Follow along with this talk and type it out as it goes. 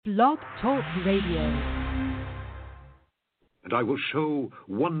Blog Talk Radio. And I will show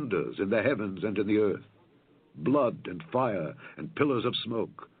wonders in the heavens and in the earth, blood and fire and pillars of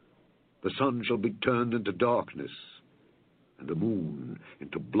smoke. The sun shall be turned into darkness, and the moon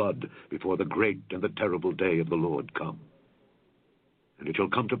into blood before the great and the terrible day of the Lord come. And it shall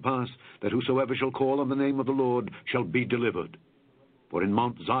come to pass that whosoever shall call on the name of the Lord shall be delivered. For in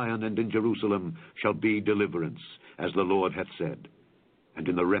Mount Zion and in Jerusalem shall be deliverance, as the Lord hath said, and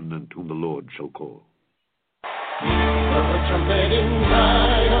in the remnant whom the Lord shall call. The trumpet in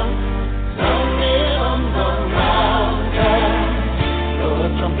Zion, sounding on the mountain. The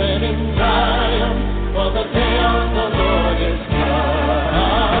trumpet in Zion, for the day of the Lord is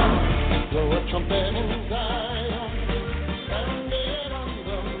come. Blow a trumpet in Zion, sounding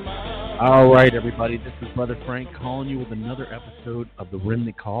on the mountain. All right, everybody, this is Brother Frank calling you with another episode of the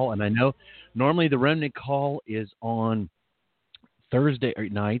Remnant Call. And I know normally the Remnant Call is on Thursday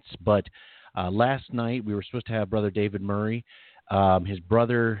nights, but last night we were supposed to have Brother David Murray. His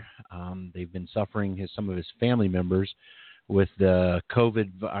brother, they've been suffering, some of his family members, with the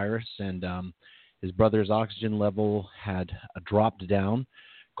COVID virus, and his brother's oxygen level had dropped down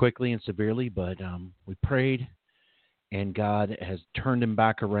quickly and severely, but we prayed, and God has turned him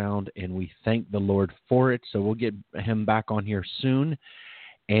back around, and we thank the Lord for it. So we'll get him back on here soon.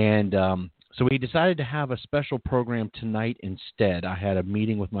 And so we decided to have a special program tonight instead. I had a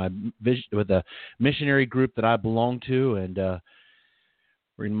meeting with a missionary group that I belong to, and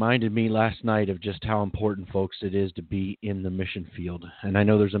reminded me last night of just how important, folks, it is to be in the mission field. And I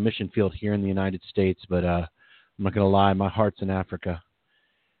know there's a mission field here in the United States, but I'm not going to lie, my heart's in Africa.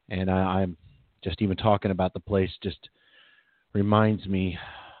 And I'm just even talking about the place just reminds me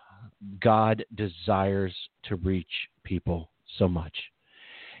God desires to reach people so much.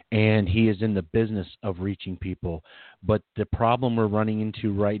 And he is in the business of reaching people. But the problem we're running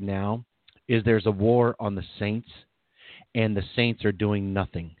into right now is there's a war on the saints, and the saints are doing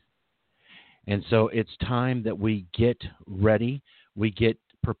nothing. And so it's time that we get ready, we get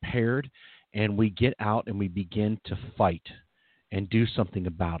prepared, and we get out and we begin to fight and do something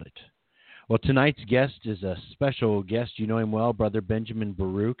about it. Well, tonight's guest is a special guest. You know him well, Brother Benjamin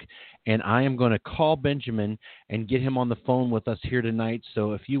Baruch, and I am going to call Benjamin and get him on the phone with us here tonight.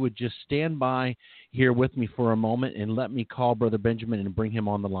 So if you would just stand by here with me for a moment and let me call Brother Benjamin and bring him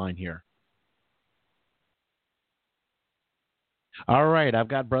on the line here. All right, I've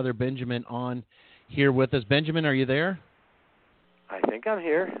got Brother Benjamin on here with us. Benjamin, are you there? I think I'm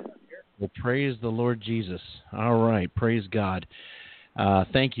here. Well, praise the Lord Jesus. All right, praise God.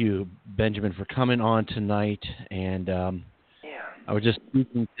 Thank you, Benjamin, for coming on tonight. And I was just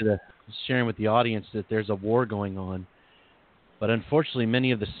sharing with the audience that there's a war going on, but unfortunately,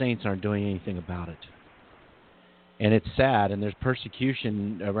 many of the saints aren't doing anything about it. And it's sad, and there's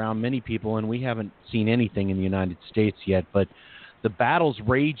persecution around many people, and we haven't seen anything in the United States yet, but the battle's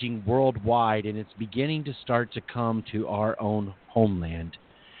raging worldwide, and it's beginning to start to come to our own homeland.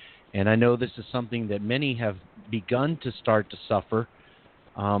 And I know this is something that many have begun to start to suffer,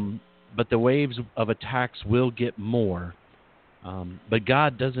 but the waves of attacks will get more. But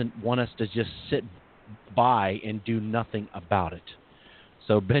God doesn't want us to just sit by and do nothing about it.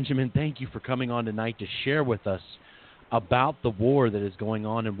 So, Benjamin, thank you for coming on tonight to share with us about the war that is going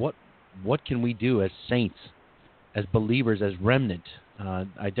on and what can we do as saints, as believers, as remnant.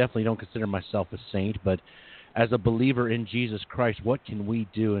 I definitely don't consider myself a saint, but as a believer in Jesus Christ, what can we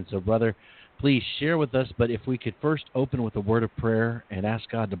do? And so, brother, please share with us. But if we could first open with a word of prayer and ask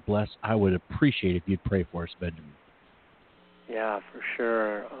God to bless, I would appreciate if you'd pray for us, Benjamin. Yeah, for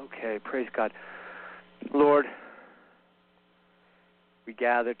sure. Okay, praise God. Lord, we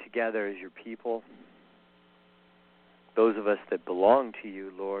gather together as your people, those of us that belong to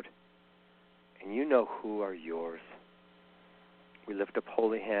you, Lord, and you know who are yours. We lift up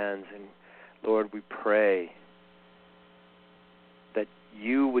holy hands, and Lord, we pray that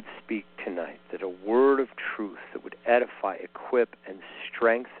you would speak tonight, that a word of truth that would edify, equip, and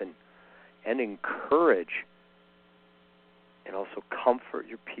strengthen, and encourage, and also comfort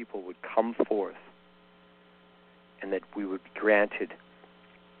your people would come forth, and that we would be granted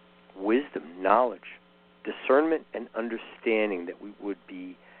wisdom, knowledge, discernment, and understanding, that we would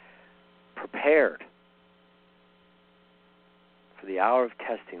be prepared for the hour of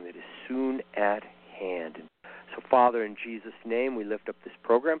testing that is soon at hand. And so, Father, in Jesus' name, we lift up this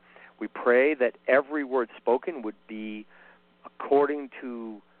program. We pray that every word spoken would be according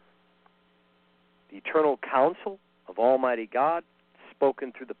to the eternal counsel of Almighty God,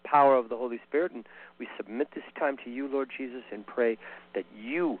 spoken through the power of the Holy Spirit. And we submit this time to you, Lord Jesus, and pray that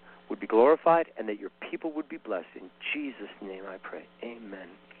you would be glorified and that your people would be blessed. In Jesus' name I pray. Amen.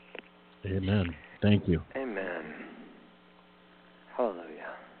 Amen. Thank you. Amen.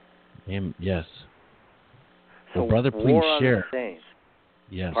 Hallelujah. Yes. So Well, brother, please war on share. the saints.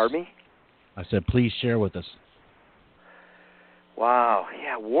 Yes. Pardon me? I said, please share with us. Wow.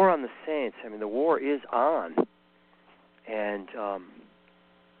 Yeah, war on the saints. I mean, the war is on. And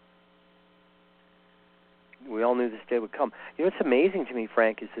we all knew this day would come. You know what's amazing to me,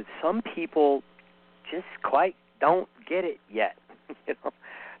 Frank, is that some people just quite don't get it yet. You know,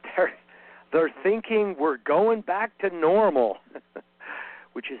 they're thinking we're going back to normal,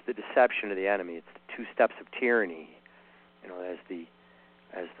 which is the deception of the enemy. It's the 2 steps of tyranny. You know, as the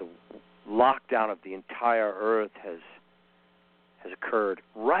lockdown of the entire earth has occurred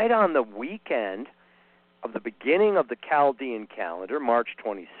right on the weekend of the beginning of the Chaldean calendar, March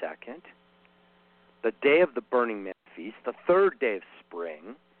 22nd, the day of the Burning Man Feast, the 3rd day of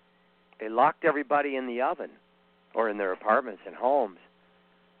spring. They locked everybody in the oven or in their apartments and homes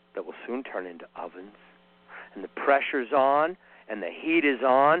that will soon turn into ovens. And the pressure's on and the heat is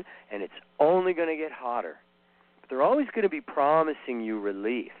on, and it's only going to get hotter. But they're always going to be promising you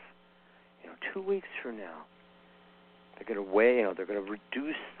relief. You know, 2 weeks from now, they're going to they're going to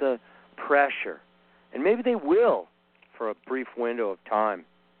reduce the pressure. And maybe they will for a brief window of time.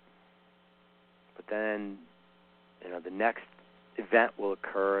 But then, you know, the next event will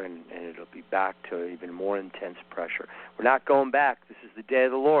occur, and it'll be back to even more intense pressure. We're not going back. This is the day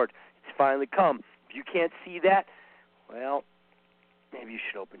of the Lord. It's finally come. If you can't see that, well, maybe you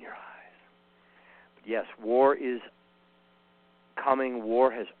should open your eyes. But yes, war is coming.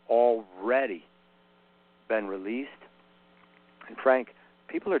 War has already been released. And Frank,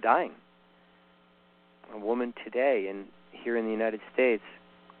 people are dying. A woman today here in the United States,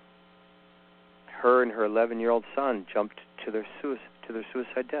 her and her 11-year-old son jumped to their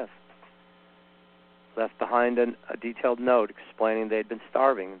suicide death. Left behind a detailed note explaining they'd been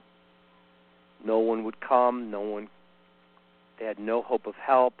starving. No one would come. They had no hope of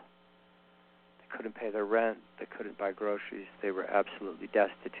help. They couldn't pay their rent. They couldn't buy groceries. They were absolutely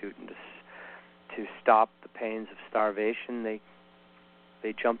destitute. And to stop the pains of starvation, they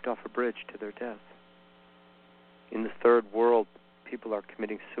jumped off a bridge to their death. In the third world, people are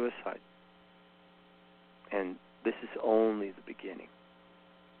committing suicide. And this is only the beginning.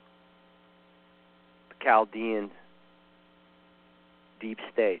 The Chaldean deep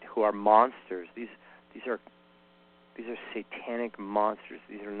state, who are monsters, these are satanic monsters.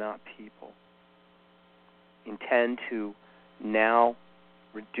 These are not people. Intend to now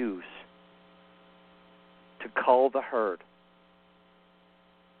reduce, to cull the herd,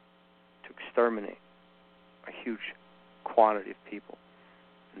 to exterminate a huge quantity of people.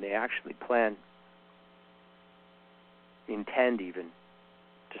 And they actually intend even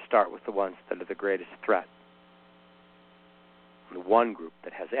to start with the ones that are the greatest threat. The one group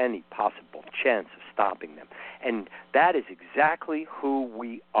that has any possible chance of stopping them. And that is exactly who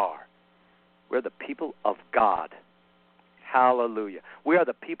we are. We're the people of God. Hallelujah. We are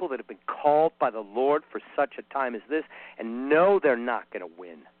the people that have been called by the Lord for such a time as this, and no, they're not going to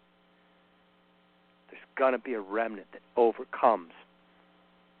win. There's going to be a remnant that overcomes.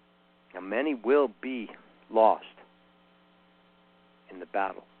 Now, many will be lost in the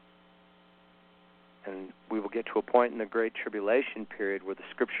battle. And we will get to a point in the Great Tribulation period where the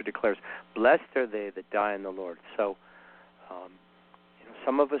Scripture declares, blessed are they that die in the Lord. So,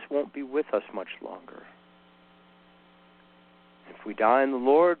 some of us won't be with us much longer. If we die in the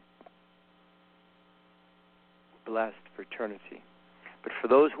Lord, blessed for eternity. But for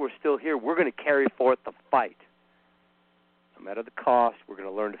those who are still here, we're going to carry forth the fight. No matter the cost, we're going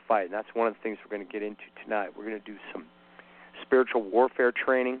to learn to fight. And that's one of the things we're going to get into tonight. We're going to do some spiritual warfare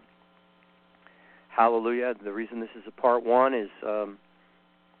training. Hallelujah. The reason this is a part 1 is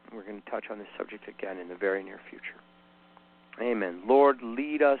we're going to touch on this subject again in the very near future. Amen. Lord,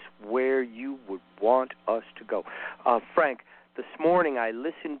 lead us where you would want us to go. Frank, this morning I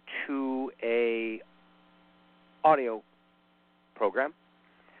listened to a audio program,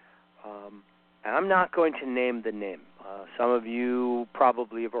 and I'm not going to name the name. Some of you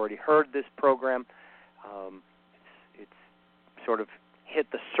probably have already heard this program. It's sort of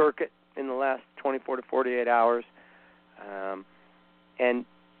hit the circuit in the last 24 to 48 hours, and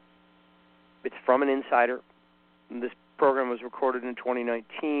it's from an insider. This program was recorded in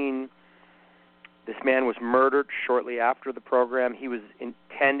 2019. This man was murdered shortly after the program. He was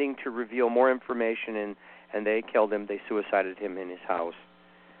intending to reveal more information, and they killed him. They suicided him in his house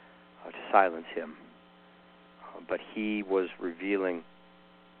to silence him. But he was revealing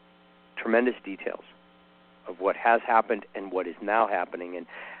tremendous details of what has happened and what is now happening.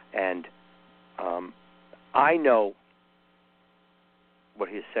 And I know what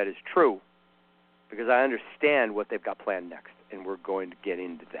he has said is true, because I understand what they've got planned next, and we're going to get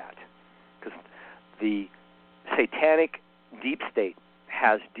into that. Because the satanic deep state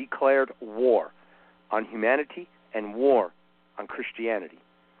has declared war on humanity and war on Christianity,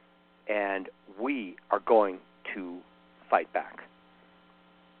 and we are going to fight back.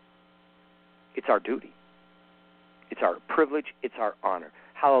 It's our duty. It's our privilege. It's our honor.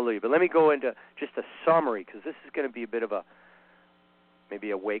 Hallelujah. But let me go into just a summary, because this is going to be a bit of maybe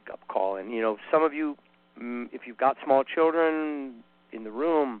a wake-up call. And, some of you, if you've got small children in the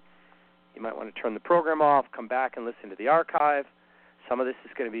room, you might want to turn the program off, come back and listen to the archive. Some of this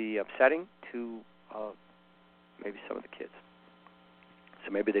is going to be upsetting to maybe some of the kids.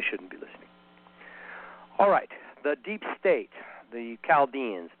 So maybe they shouldn't be listening. All right. The deep state, the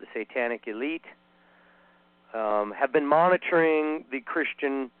Chaldeans, the satanic elite, have been monitoring the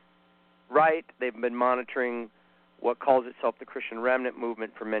Christian right. They've been monitoring what calls itself the Christian remnant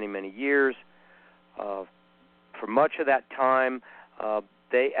movement for many, many years. For much of that time,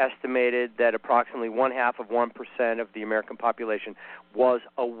 they estimated that approximately 0.5% of the American population was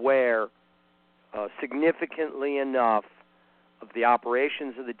aware significantly enough of the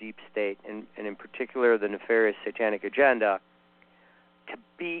operations of the deep state, and in particular the nefarious satanic agenda, to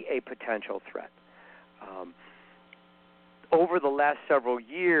be a potential threat. Over the last several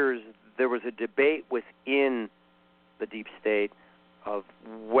years, there was a debate within the deep state of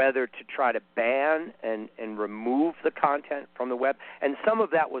whether to try to ban and remove the content from the web, and some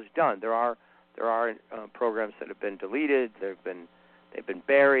of that was done. There are programs that have been deleted. They've been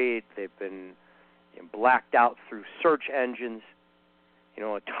buried. They've been blacked out through search engines.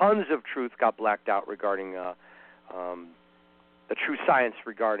 Tons of truth got blacked out regarding the true science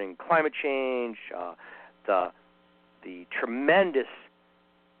regarding climate change, the tremendous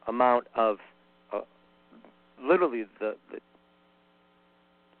amount of literally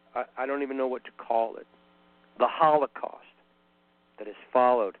I don't even know what to call it, the Holocaust that has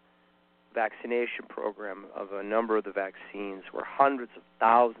followed vaccination program of a number of the vaccines, where hundreds of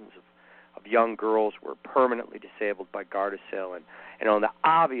thousands of young girls were permanently disabled by Gardasil, and on the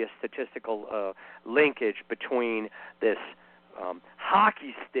obvious statistical linkage between this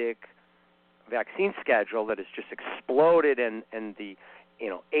hockey stick vaccine schedule that has just exploded and the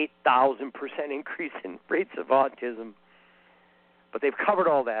 8,000% increase in rates of autism. But they've covered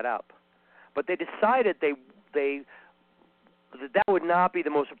all that up. But they decided that would not be the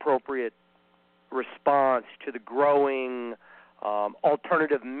most appropriate response to the growing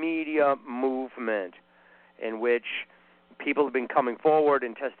alternative media movement, in which people have been coming forward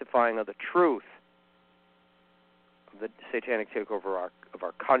and testifying of the truth of the satanic takeover of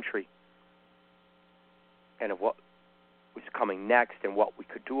our country, and of what was coming next and what we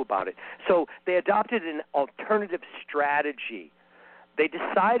could do about it. So they adopted an alternative strategy. They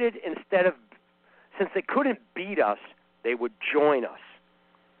decided, since they couldn't beat us, they would join us.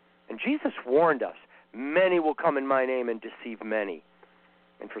 And Jesus warned us, many will come in my name and deceive many.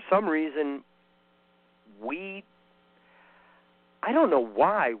 And for some reason, I don't know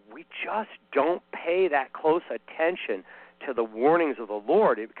why, we just don't pay that close attention to the warnings of the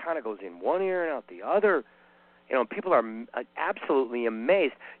Lord. It kind of goes in one ear and out the other. People are absolutely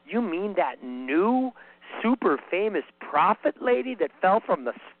amazed. You mean that new, super famous prophet lady that fell from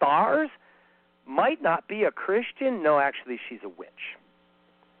the stars might not be a Christian? No, actually, she's a witch.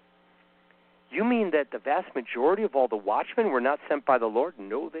 You mean that the vast majority of all the watchmen were not sent by the Lord?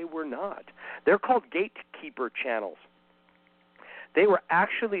 No, they were not. They're called gatekeeper channels. They were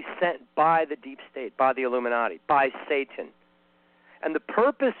actually sent by the deep state, by the Illuminati, by Satan. And the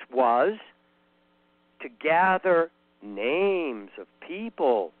purpose was to gather names of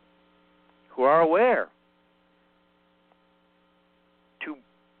people who are aware, to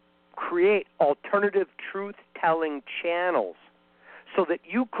create alternative truth-telling channels so that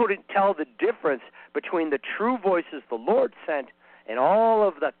you couldn't tell the difference between the true voices the Lord sent and all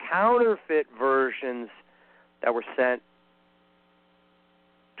of the counterfeit versions that were sent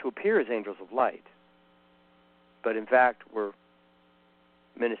to appear as angels of light, but in fact were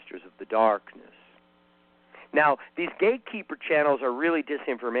ministers of the darkness. Now, these gatekeeper channels are really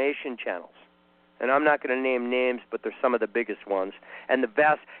disinformation channels. And I'm not going to name names, but they're some of the biggest ones. And the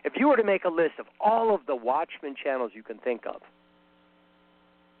best, if you were to make a list of all of the Watchmen channels you can think of,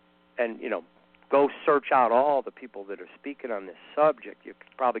 and, go search out all the people that are speaking on this subject, you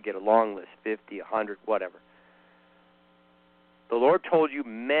could probably get a long list, 50, 100, whatever. The Lord told you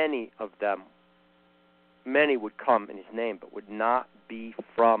many of them, many would come in his name, but would not be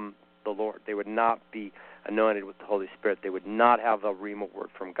from the Lord. They would not be anointed with the Holy Spirit. They would not have a rhema word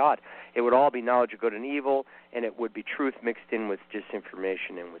from God. It would all be knowledge of good and evil, and it would be truth mixed in with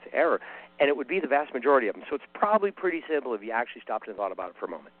disinformation and with error. And it would be the vast majority of them. So it's probably pretty simple if you actually stopped and thought about it for a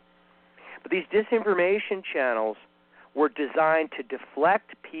moment. But these disinformation channels were designed to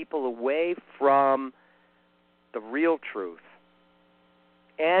deflect people away from the real truth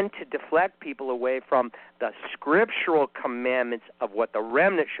and to deflect people away from the scriptural commandments of what the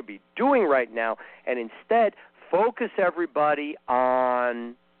remnant should be doing right now, and instead focus everybody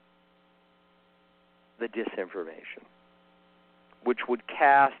on the disinformation, which would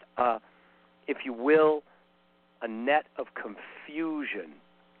cast, if you will, a net of confusion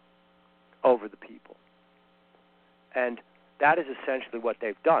over the people. And that is essentially what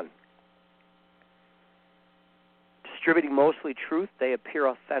they've done. Distributing mostly truth, they appear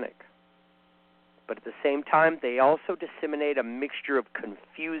authentic. But at the same time, they also disseminate a mixture of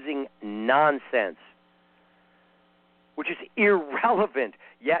confusing nonsense, which is irrelevant,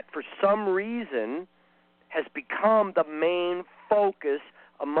 yet for some reason has become the main focus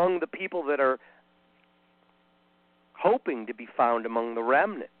among the people that are hoping to be found among the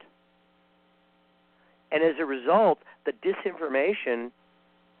remnant. And as a result, the disinformation,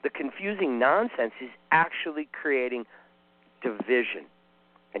 the confusing nonsense is actually creating division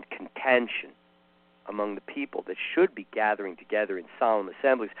and contention among the people that should be gathering together in solemn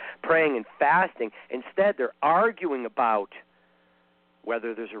assemblies, praying and fasting. Instead, they're arguing about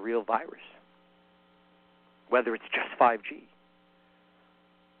whether there's a real virus, whether it's just 5G,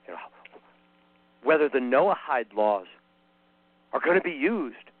 whether the Noahide laws are going to be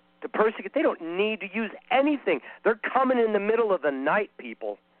used to persecute. They don't need to use anything. They're coming in the middle of the night,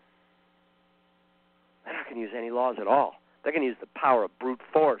 people. They're not going to use any laws at all. They're going to use the power of brute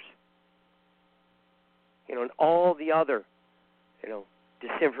force. And all the other,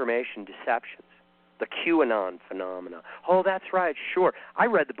 disinformation, deceptions, the QAnon phenomena. Oh, that's right, sure. I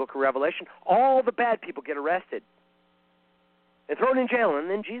read the book of Revelation. All the bad people get arrested and thrown in jail, and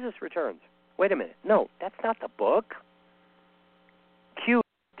then Jesus returns. Wait a minute. No, that's not the book.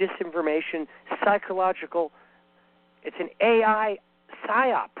 Disinformation, psychological, it's an AI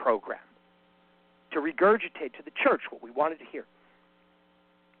PSYOP program to regurgitate to the church what we wanted to hear.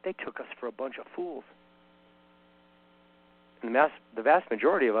 They took us for a bunch of fools. And the vast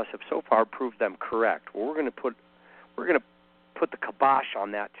majority of us have so far proved them correct. Well, we're going to put the kibosh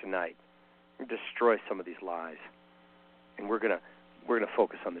on that tonight and destroy some of these lies. And we're going to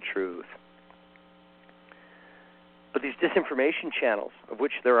focus on the truth. But these disinformation channels, of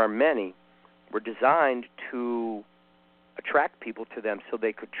which there are many, were designed to attract people to them so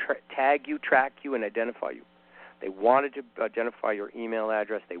they could tag you, track you, and identify you. They wanted to identify your email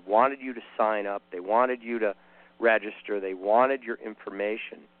address. They wanted you to sign up. They wanted you to register. They wanted your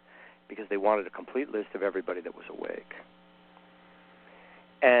information because they wanted a complete list of everybody that was awake.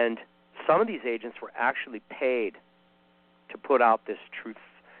 And some of these agents were actually paid to put out this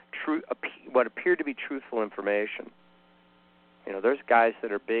what appeared to be truthful information. There's guys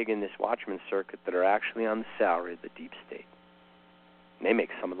that are big in this Watchman circuit that are actually on the salary of the deep state. And they make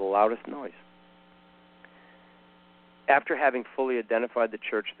some of the loudest noise. After having fully identified the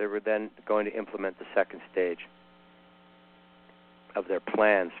church, they were then going to implement the second stage of their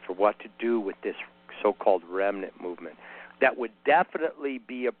plans for what to do with this so-called remnant movement. That would definitely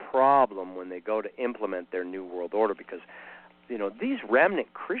be a problem when they go to implement their New World Order because, these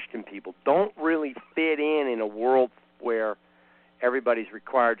remnant Christian people don't really fit in a world where everybody's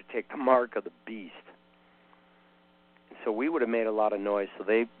required to take the mark of the beast. And so we would have made a lot of noise, so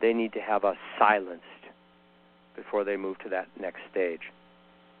they need to have us silenced before they move to that next stage.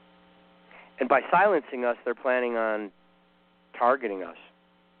 And by silencing us, they're planning on targeting us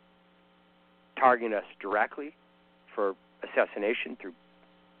directly for assassination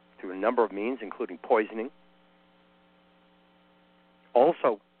through a number of means, including poisoning.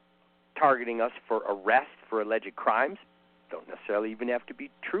 Also targeting us for arrest for alleged crimes. Don't necessarily even have to be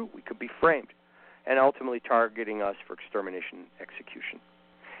true. We could be framed. And ultimately targeting us for extermination and execution.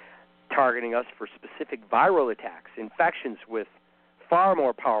 Targeting us for specific viral attacks, infections with far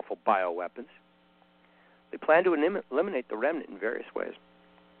more powerful bioweapons. They plan to eliminate the remnant in various ways.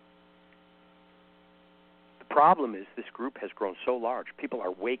 The problem is this group has grown so large. People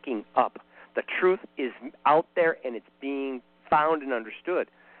are waking up. The truth is out there and it's being found and understood.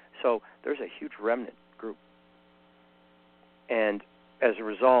 So there's a huge remnant group. And as a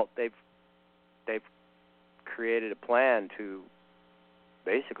result, they've created a plan to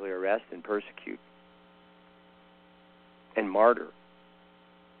basically arrest and persecute and martyr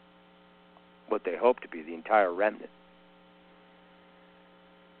what they hope to be the entire remnant.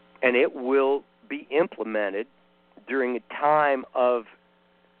 And it will be implemented during a time of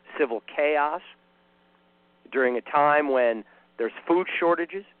civil chaos, during a time when there's food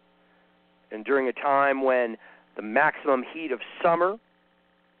shortages, and during a time when the maximum heat of summer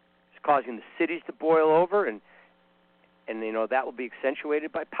is causing the cities to boil over, and that will be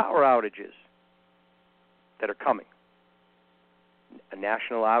accentuated by power outages that are coming. A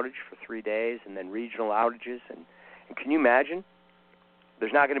national outage for 3 days, and then regional outages. And can you imagine?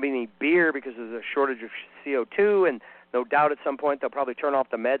 There's not going to be any beer because of the shortage of CO2, and no doubt at some point they'll probably turn off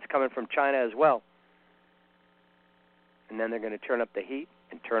the meds coming from China as well. And then they're going to turn up the heat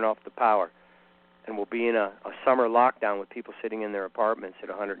and turn off the power. And we'll be in a summer lockdown with people sitting in their apartments at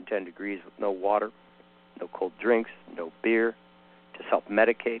 110 degrees with no water, no cold drinks, no beer to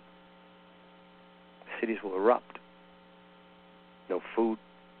self-medicate. Cities will erupt. No food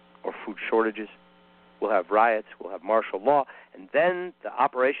or food shortages. We'll have riots. We'll have martial law. And then the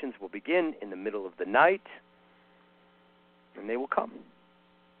operations will begin in the middle of the night. And they will come.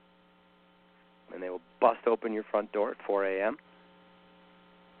 And they will bust open your front door at 4 a.m.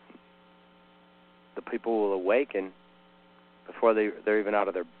 The people will awaken before they're even out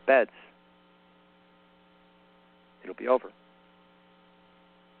of their beds. It'll be over.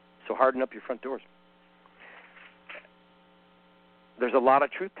 So harden up your front doors. There's a lot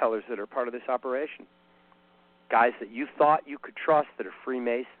of truth tellers that are part of this operation. Guys that you thought you could trust that are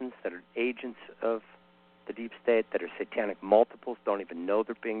Freemasons, that are agents of the deep state, that are satanic multiples, don't even know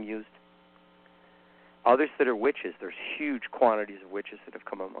they're being used. Others that are witches. There's huge quantities of witches that have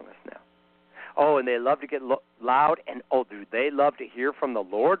come among us now. Oh, and they love to get loud, and oh, do they love to hear from the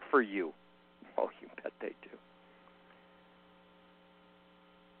Lord for you? Oh, you bet they do.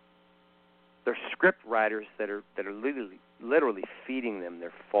 There's script writers that are literally feeding them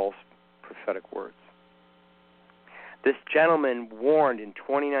their false prophetic words. This gentleman warned in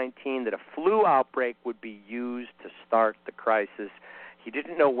 2019 that a flu outbreak would be used to start the crisis. He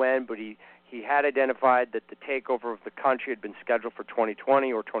didn't know when, but he had identified that the takeover of the country had been scheduled for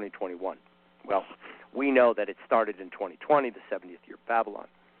 2020 or 2021. Well, we know that it started in 2020, the 70th year of Babylon.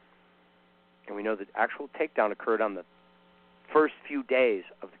 And we know that actual takedown occurred on the first few days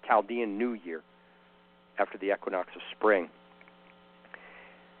of the Chaldean New Year after the equinox of spring.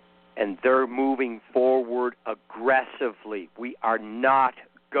 And they're moving forward aggressively. We are not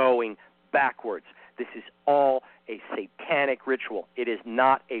going backwards. This is all a satanic ritual. It is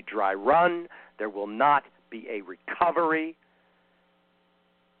not a dry run. There will not be a recovery.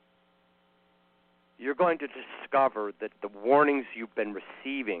 You're going to discover that the warnings you've been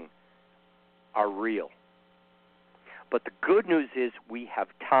receiving are real. But the good news is we have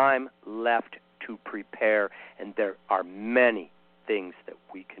time left to prepare, and there are many things that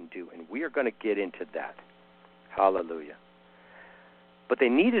we can do, and we are going to get into that. Hallelujah. But they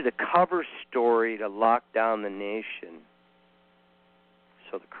needed a cover story to lock down the nation,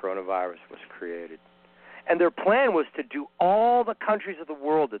 so the coronavirus was created. And their plan was to do all the countries of the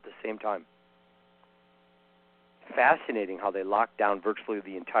world at the same time. Fascinating how they locked down virtually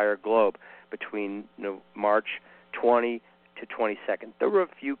the entire globe between March 20 to 22nd. There were a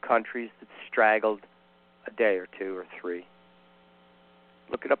few countries that straggled a day or two or three.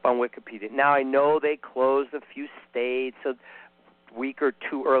 Look it up on Wikipedia. Now, I know they closed a few states a week or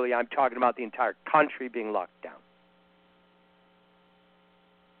two early. I'm talking about the entire country being locked down.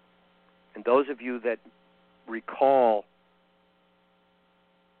 And those of you that recall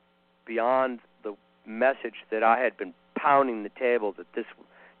beyond the message that I had been pounding the table that this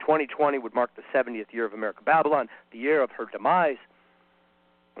 2020 would mark the 70th year of America Babylon, the year of her demise,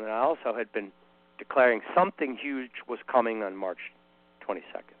 and I also had been declaring something huge was coming on March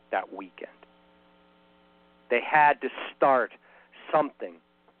 22nd, that weekend. They had to start something.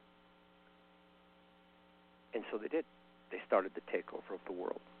 And so they did. They started the takeover of the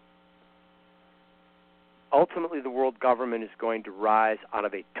world. Ultimately, the world government is going to rise out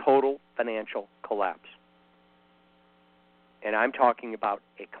of a total financial collapse. And I'm talking about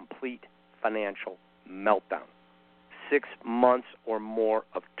a complete financial meltdown. 6 months or more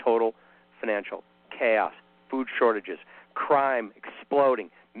of total financial chaos, food shortages, crime exploding,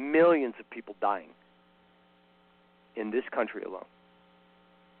 millions of people dying in this country alone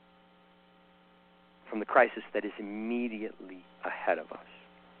from the crisis that is immediately ahead of us.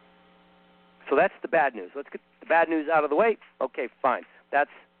 So that's the bad news. Let's get the bad news out of the way. Okay, fine. That's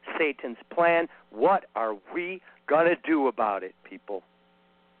Satan's plan. What are we going to do about it, people?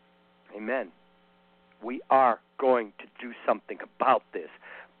 Amen. We are going to do something about this.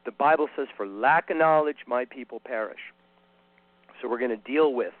 The Bible says, for lack of knowledge, my people perish. So we're going to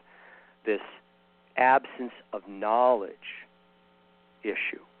deal with this absence of knowledge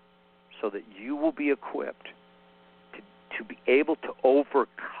issue. so that you will be equipped to be able to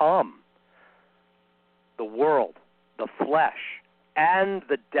overcome the world, the flesh, and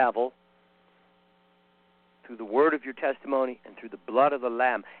the devil through the word of your testimony and through the blood of the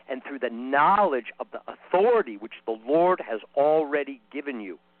Lamb and through the knowledge of the authority which the Lord has already given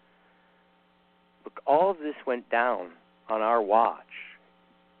you. Look, all of this went down on our watch,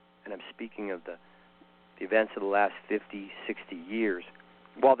 and I'm speaking of the events of the last 50, 60 years,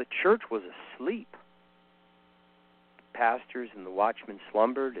 while the church was asleep. The pastors and the watchmen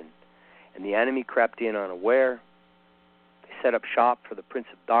slumbered, and the enemy crept in unaware. They set up shop for the prince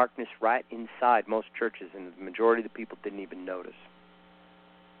of darkness right inside most churches, and the majority of the people didn't even notice.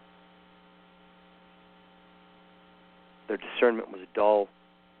 Their discernment was dull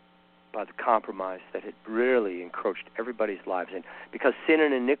by the compromise that had really encroached everybody's lives. And because sin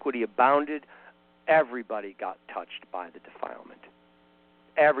and iniquity abounded, everybody got touched by the defilement.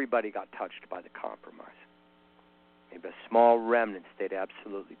 Everybody got touched by the compromise. Maybe a small remnant stayed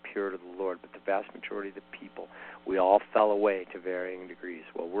absolutely pure to the Lord, but the vast majority of the people, we all fell away to varying degrees.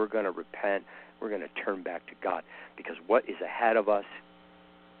 Well, we're going to repent. We're going to turn back to God, because what is ahead of us,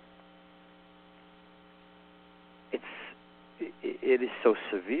 it is so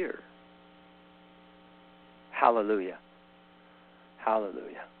severe. Hallelujah.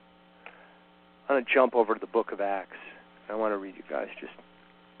 Hallelujah. I'm going to jump over to the book of Acts. I want to read you guys just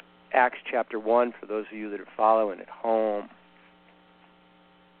Acts chapter 1 for those of you that are following at home.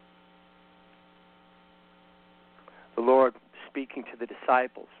 The Lord speaking to the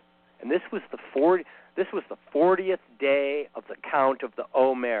disciples. And this was the 40th day of the count of the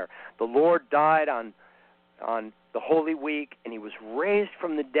Omer. The Lord died on the Holy Week, and he was raised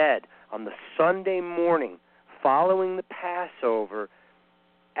from the dead on the Sunday morning following the Passover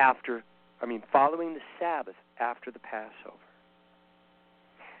following the Sabbath after the Passover.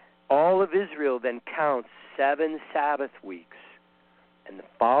 All of Israel then counts 7 Sabbath weeks, and the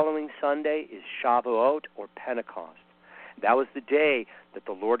following Sunday is Shavuot or Pentecost. That was the day that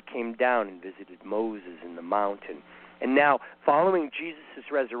the Lord came down and visited Moses in the mountain. And now, following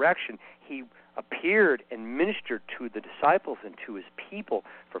Jesus' resurrection, he appeared and ministered to the disciples and to his people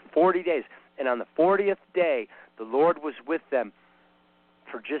for 40 days. And on the 40th day, the Lord was with them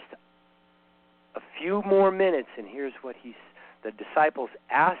for just a few more minutes. And here's what the disciples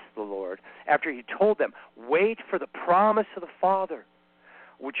asked the Lord after he told them, wait for the promise of the Father,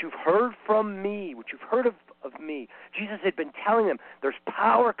 which you've heard from me, which you've heard of me. Jesus had been telling them, there's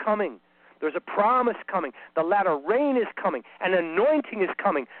power coming. There's a promise coming. The latter rain is coming. An anointing is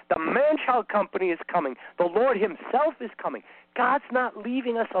coming. The man-child company is coming. The Lord himself is coming. God's not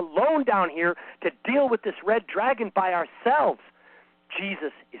leaving us alone down here to deal with this red dragon by ourselves.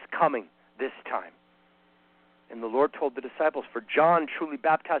 Jesus is coming this time. And the Lord told the disciples, for John truly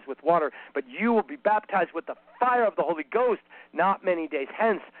baptized with water, but you will be baptized with the fire of the Holy Ghost not many days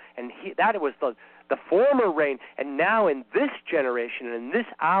hence. And that was the former rain. And now in this generation and in this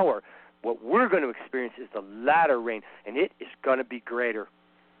hour, what we're going to experience is the latter rain, and it is going to be greater.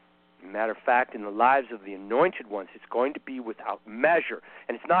 Matter of fact, in the lives of the anointed ones, it's going to be without measure.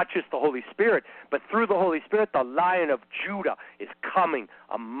 And it's not just the Holy Spirit, but through the Holy Spirit, the Lion of Judah is coming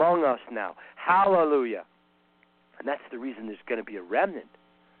among us now. Hallelujah. And that's the reason there's going to be a remnant.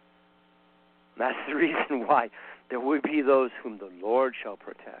 And that's the reason why there will be those whom the Lord shall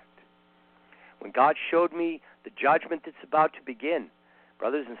protect. When God showed me the judgment that's about to begin,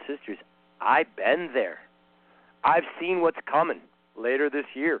 brothers and sisters, I've been there. I've seen what's coming later this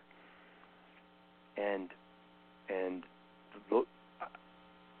year. And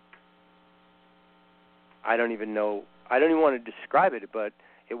I don't even want to describe it, but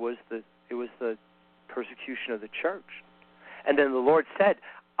it was the persecution of the church. And then the Lord said,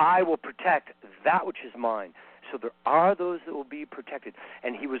 I will protect that which is mine. So there are those that will be protected.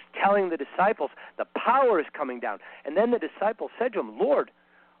 And he was telling the disciples, the power is coming down. And then the disciples said to him, Lord,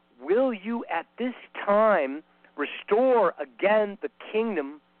 will you at this time restore again the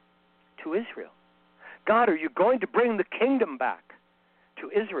kingdom to Israel? God, are you going to bring the kingdom back to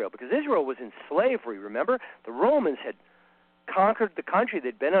Israel? Because Israel was in slavery, remember? The Romans had conquered the country.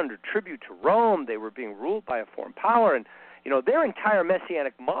 They'd been under tribute to Rome. They were being ruled by a foreign power. And, their entire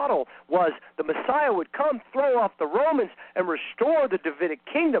messianic model was the Messiah would come, throw off the Romans, and restore the Davidic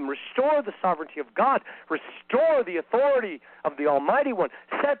kingdom, restore the sovereignty of God, restore the authority of the Almighty One,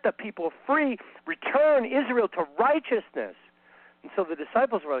 set the people free, return Israel to righteousness. And so the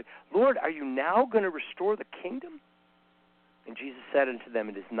disciples were like, Lord, are you now going to restore the kingdom? And Jesus said unto them,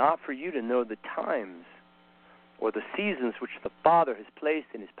 it is not for you to know the times or the seasons which the Father has placed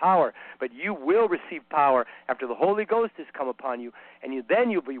in his power, but you will receive power after the Holy Ghost has come upon you, and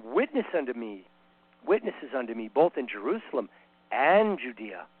then you'll be witnesses unto me, both in Jerusalem and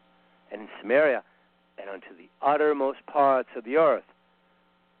Judea and in Samaria and unto the uttermost parts of the earth.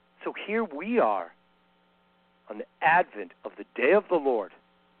 So here we are on the advent of the day of the Lord,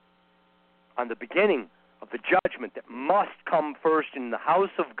 on the beginning of the judgment that must come first in the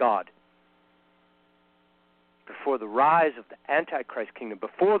house of God, before the rise of the Antichrist kingdom,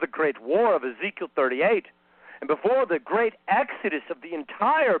 before the great war of Ezekiel 38, and before the great exodus of the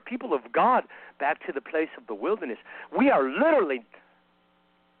entire people of God back to the place of the wilderness. We are literally,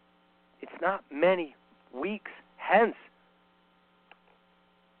 it's not many weeks hence,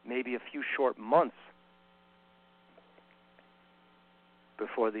 maybe a few short months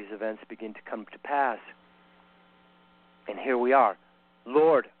before these events begin to come to pass. And here we are.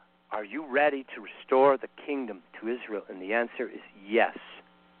 Lord, are you ready to restore the kingdom to Israel? And the answer is yes.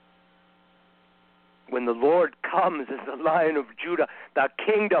 When the Lord comes as the Lion of Judah, the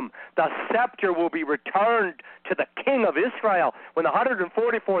kingdom, the scepter will be returned to the King of Israel. When the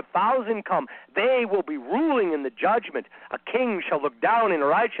 144,000 come, they will be ruling in the judgment. A king shall look down in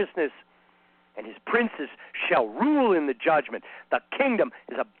righteousness, and his princes shall rule in the judgment. The kingdom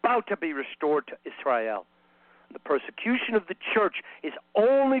is about to be restored to Israel. The persecution of the church is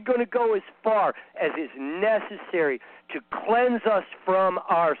only going to go as far as is necessary to cleanse us from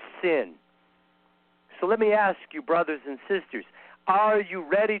our sin. So let me ask you, brothers and sisters, are you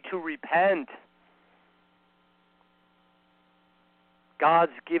ready to repent?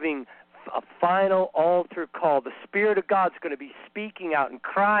 God's giving a final altar call. The Spirit of God's going to be speaking out and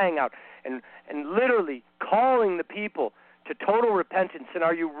crying out and literally calling the people to total repentance. And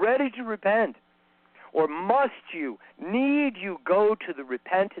are you ready to repent? Or need you go to the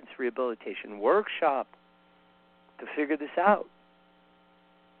repentance rehabilitation workshop to figure this out?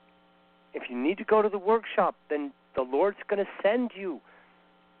 If you need to go to the workshop, then the Lord's going to send you.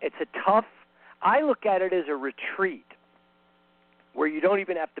 It's I look at it as a retreat where you don't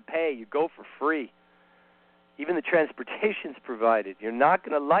even have to pay. You go for free. Even the transportation's provided. You're not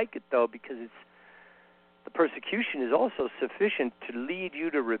going to like it, though, because the persecution is also sufficient to lead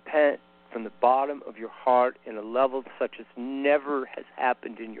you to repent from the bottom of your heart in a level such as never has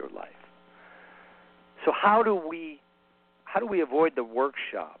happened in your life. So how do we avoid the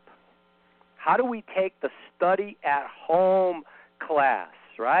workshop? How do we take the study at home class,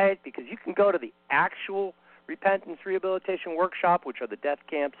 right? Because you can go to the actual repentance rehabilitation workshop, which are the death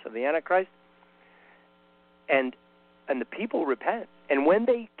camps of the Antichrist, and the people repent. And when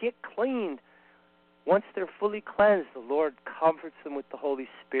they get cleaned, once they're fully cleansed, the Lord comforts them with the Holy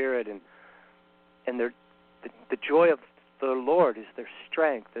Spirit, and the joy of the Lord is their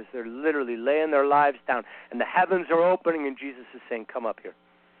strength as they're literally laying their lives down, and the heavens are opening, and Jesus is saying, "Come up here."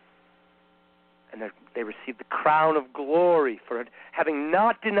 And they receive the crown of glory for having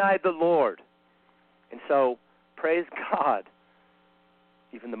not denied the Lord. And so, praise God,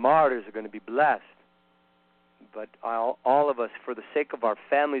 even the martyrs are going to be blessed. But all of us, for the sake of our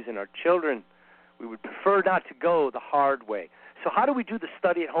families and our children, we would prefer not to go the hard way. So how do we do the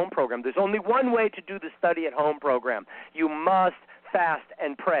study at home program? There's only one way to do the study at home program. You must fast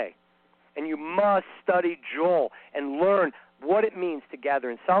and pray. And you must study Joel and learn what it means to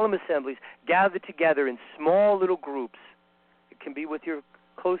gather in solemn assemblies, gather together in small little groups. It can be with your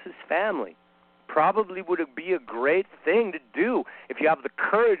closest family. Probably would be a great thing to do if you have the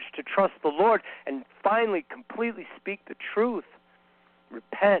courage to trust the Lord and finally completely speak the truth.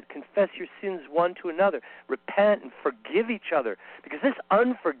 Repent, confess your sins one to another. Repent and forgive each other. Because this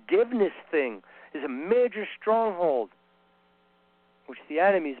unforgiveness thing is a major stronghold which the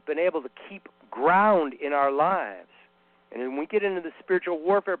enemy has been able to keep ground in our lives. And when we get into the spiritual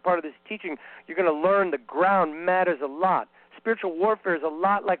warfare part of this teaching, you're going to learn the ground matters a lot. Spiritual warfare is a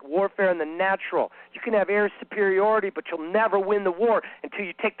lot like warfare in the natural. You can have air superiority, but you'll never win the war until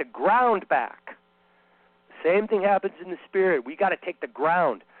you take the ground back. Same thing happens in the spirit. We got to take the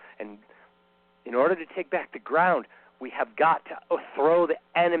ground. And in order to take back the ground, we have got to throw the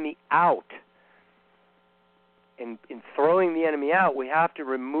enemy out. In throwing the enemy out, we have to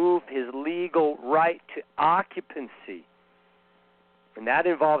remove his legal right to occupancy. And that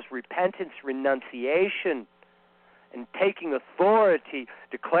involves repentance, renunciation, and taking authority,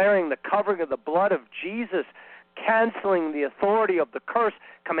 declaring the covering of the blood of Jesus, canceling the authority of the curse,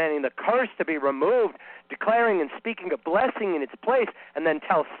 commanding the curse to be removed, declaring and speaking a blessing in its place, and then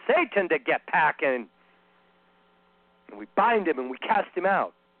tell Satan to get packing. And we bind him and we cast him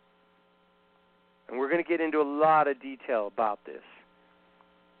out. And we're going to get into a lot of detail about this.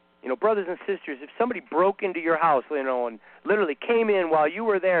 You know, brothers and sisters, if somebody broke into your house, you know, and literally came in while you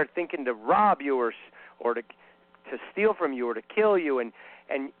were there thinking to rob you or to steal from you or to kill you, and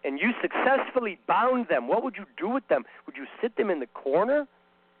you successfully bound them, what would you do with them? Would you sit them in the corner?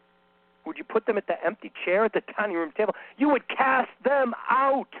 Would you put them at the empty chair at the dining room table? You would cast them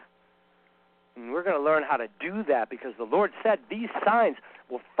out. And we're going to learn how to do that because the Lord said these signs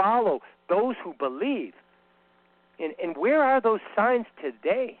will follow those who believe. And where are those signs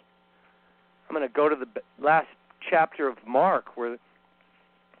today? I'm going to go to the last chapter of Mark where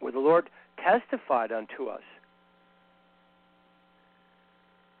the Lord testified unto us.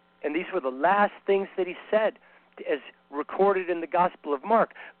 And these were the last things that he said as recorded in the Gospel of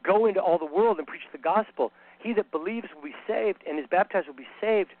Mark. Go into all the world and preach the gospel. He that believes will be saved and is baptized will be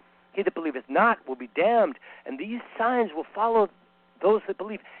saved. He that believeth not will be damned. And these signs will follow those that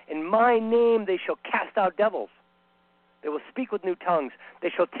believe. In my name they shall cast out devils. They will speak with new tongues.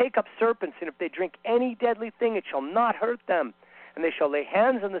 They shall take up serpents, and if they drink any deadly thing, it shall not hurt them. And they shall lay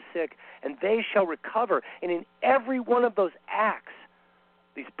hands on the sick, and they shall recover. And in every one of those acts,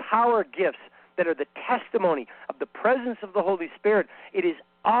 these power gifts that are the testimony of the presence of the Holy Spirit, it is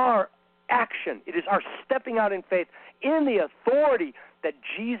our action. It is our stepping out in faith in the authority that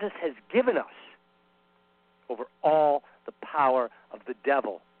Jesus has given us over all the power of the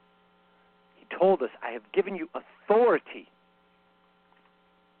devil. He told us, I have given you authority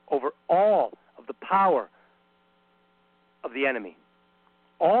over all of the power of the enemy.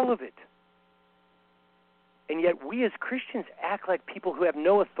 All of it. And yet we as Christians act like people who have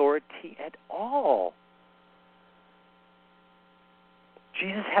no authority at all.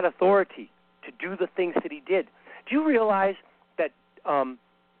 Jesus had authority to do the things that he did. Do you realize that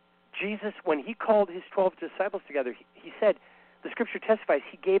Jesus, when he called his 12 disciples together, he said, the scripture testifies,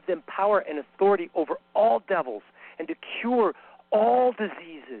 he gave them power and authority over all devils and to cure all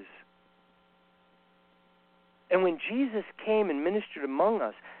diseases. And when Jesus came and ministered among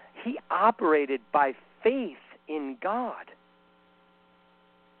us, he operated by faith in God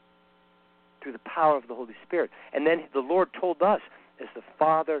through the power of the Holy Spirit. And then the Lord told us, as the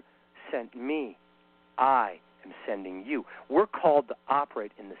Father sent me, I am sending you. We're called to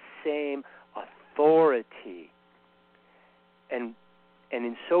operate in the same authority. And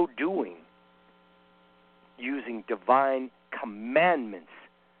in so doing, using divine commandments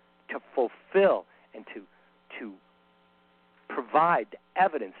to fulfill and to provide the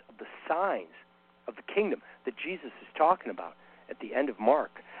evidence of the signs of the kingdom that Jesus is talking about at the end of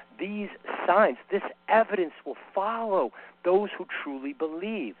Mark. These signs, this evidence will follow those who truly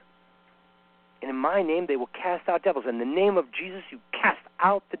believe. And in my name they will cast out devils. In the name of Jesus you cast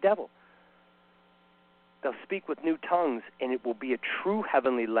out the devil. They'll speak with new tongues, and it will be a true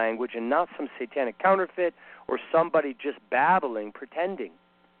heavenly language and not some satanic counterfeit or somebody just babbling, pretending.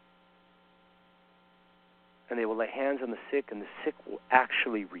 And they will lay hands on the sick, and the sick will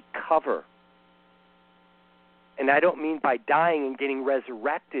actually recover. And I don't mean by dying and getting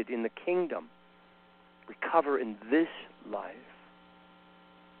resurrected in the kingdom. Recover in this life.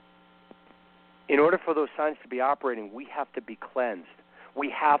 In order for those signs to be operating, we have to be cleansed. We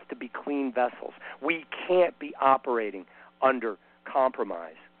have to be clean vessels. We can't be operating under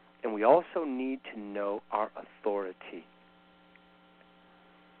compromise. And we also need to know our authority.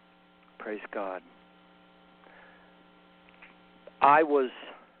 Praise God. I was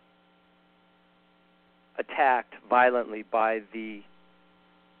attacked violently by the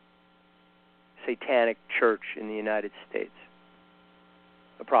Satanic Church in the United States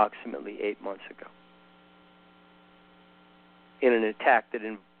approximately 8 months ago, in an attack that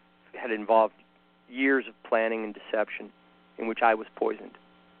had involved years of planning and deception, in which I was poisoned.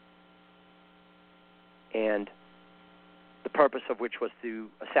 And the purpose of which was to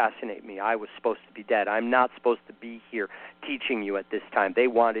assassinate me. I was supposed to be dead. I'm not supposed to be here teaching you at this time. They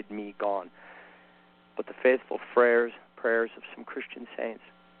wanted me gone. But the faithful prayers of some Christian saints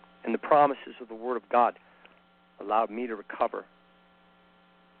and the promises of the Word of God allowed me to recover.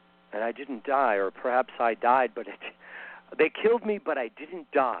 And I didn't die, or perhaps I died, but they killed me, but I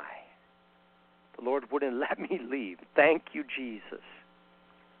didn't die. The Lord wouldn't let me leave. Thank you, Jesus.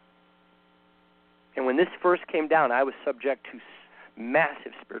 And when this first came down, I was subject to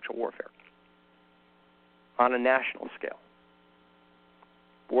massive spiritual warfare on a national scale.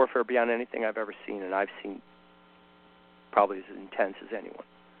 Warfare beyond anything I've ever seen, and I've seen probably as intense as anyone.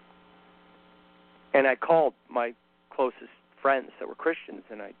 And I called my closest friends that were Christians,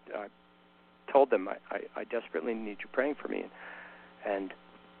 and I told them, I desperately need you praying for me. And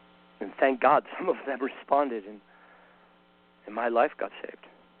thank God some of them responded, and my life got saved.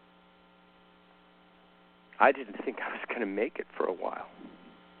 I didn't think I was going to make it for a while.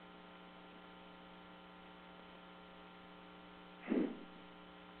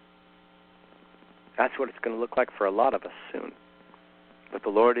 That's what it's going to look like for a lot of us soon. But the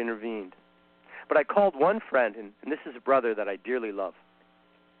Lord intervened. But I called one friend, and this is a brother that I dearly love.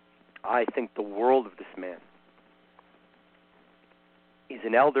 I think the world of this man. He's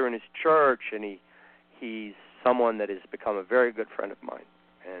an elder in his church, and he's someone that has become a very good friend of mine.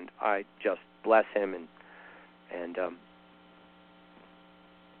 And I just bless him and can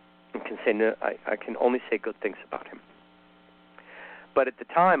say no, I can only say good things about him. But at the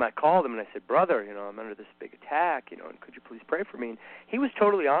time, I called him and I said, "Brother, I'm under this big attack, and could you please pray for me?" And he was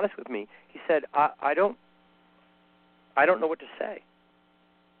totally honest with me. He said, "I don't know what to say,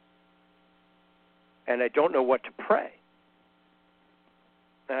 and I don't know what to pray."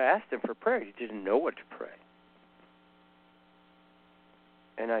 And I asked him for prayer. He didn't know what to pray.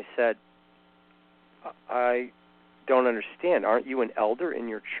 And I said, "I don't understand. Aren't you an elder in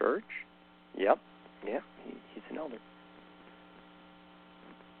your church?" "Yep. Yeah, he's an elder."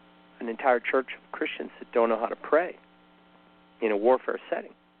 An entire church of Christians that don't know how to pray in a warfare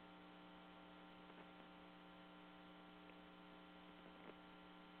setting.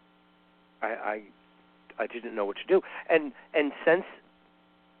 I didn't know what to do. And since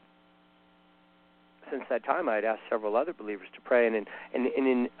that time, I had asked several other believers to pray, and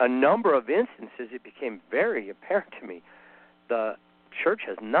in a number of instances, it became very apparent to me the church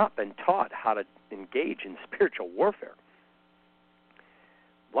has not been taught how to engage in spiritual warfare.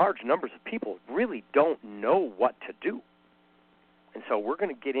 Large numbers of people really don't know what to do. And so we're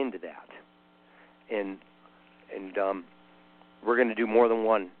going to get into that. And we're going to do more than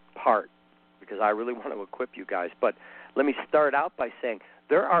one part because I really want to equip you guys. But let me start out by saying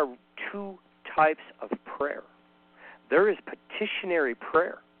there are two types of prayer. There is petitionary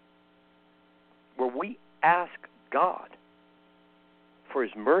prayer, where we ask God for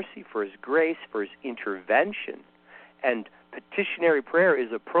His mercy, for His grace, for His intervention. And petitionary prayer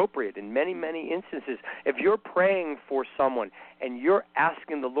is appropriate in many, many instances. If you're praying for someone and you're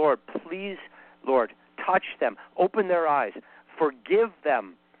asking the Lord, "Please, Lord, touch them, open their eyes, forgive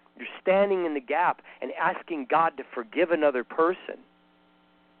them," you're standing in the gap and asking God to forgive another person.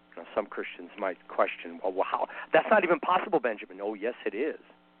 Now, some Christians might question, "Well, how? That's not even possible, Benjamin." Oh, yes, it is.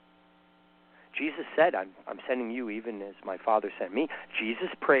 Jesus said, I'm sending you even as my Father sent me.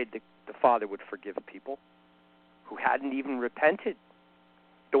 Jesus prayed that the Father would forgive people who hadn't even repented.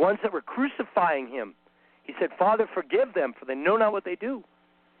 The ones that were crucifying Him. He said, "Father, forgive them, for they know not what they do."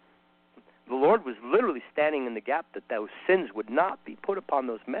 The Lord was literally standing in the gap that those sins would not be put upon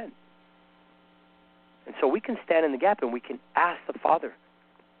those men. And so we can stand in the gap and we can ask the Father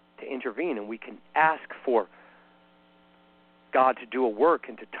to intervene, and we can ask for God to do a work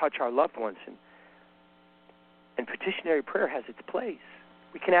and to touch our loved ones. And petitionary prayer has its place.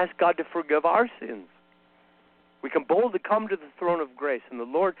 We can ask God to forgive our sins. We can boldly come to the throne of grace, and the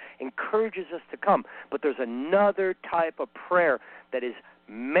Lord encourages us to come. But there's another type of prayer that is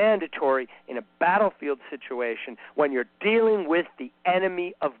mandatory in a battlefield situation when you're dealing with the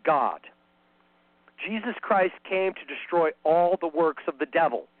enemy of God. Jesus Christ came to destroy all the works of the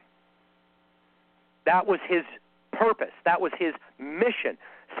devil. That was His purpose. That was His mission.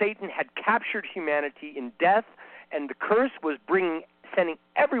 Satan had captured humanity in death, and the curse was sending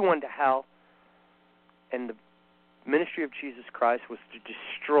everyone to hell. And the ministry of Jesus Christ was to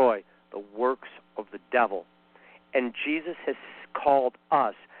destroy the works of the devil. And Jesus has called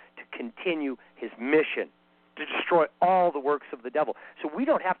us to continue His mission, to destroy all the works of the devil. So we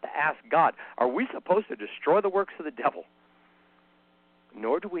don't have to ask God, are we supposed to destroy the works of the devil?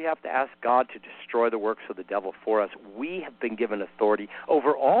 Nor do we have to ask God to destroy the works of the devil for us. We have been given authority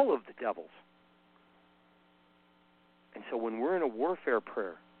over all of the devils. And so when we're in a warfare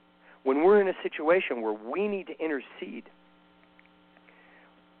prayer, when we're in a situation where we need to intercede,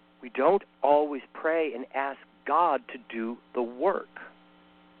 we don't always pray and ask God to do the work.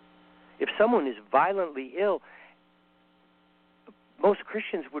 If someone is violently ill, most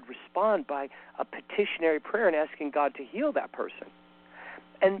Christians would respond by a petitionary prayer and asking God to heal that person.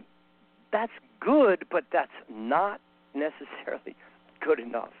 And that's good, but that's not necessarily good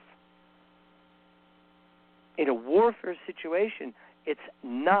enough. In a warfare situation, it's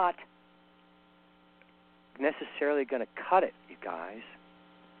not necessarily going to cut it, you guys.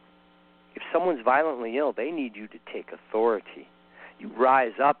 If someone's violently ill, they need you to take authority. You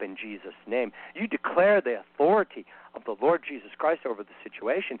rise up in Jesus' name. You declare the authority of the Lord Jesus Christ over the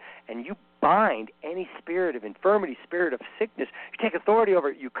situation, and you bind any spirit of infirmity, spirit of sickness. You take authority over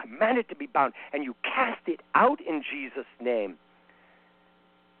it. You command it to be bound, and you cast it out in Jesus' name.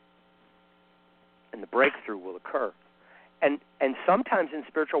 And the breakthrough will occur. And sometimes in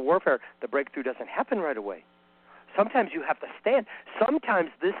spiritual warfare, the breakthrough doesn't happen right away. Sometimes you have to stand. Sometimes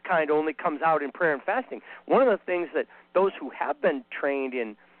this kind only comes out in prayer and fasting. One of the things that those who have been trained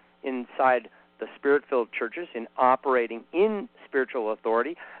inside the Spirit-filled churches in operating in spiritual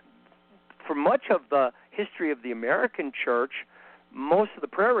authority, for much of the history of the American church, most of the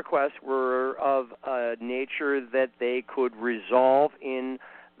prayer requests were of a nature that they could resolve in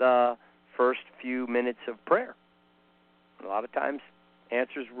the first few minutes of prayer. A lot of times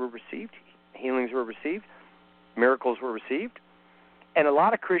answers were received, healings were received, miracles were received, and a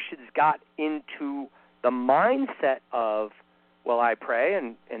lot of Christians got into the mindset of, well, I pray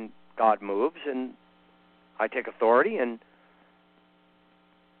and God moves and I take authority and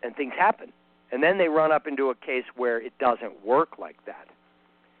things happen. And then they run up into a case where it doesn't work like that.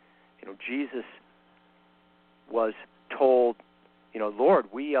 Jesus was told, Lord,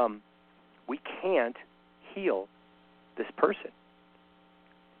 we can't heal this person.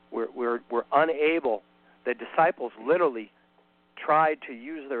 We're unable. The disciples literally tried to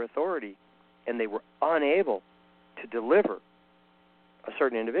use their authority, and they were unable to deliver a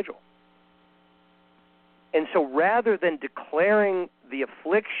certain individual. And so rather than declaring the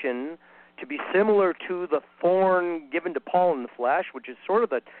affliction to be similar to the thorn given to Paul in the flesh, which is sort of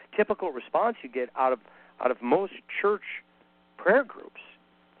the typical response you get out of most church prayer groups.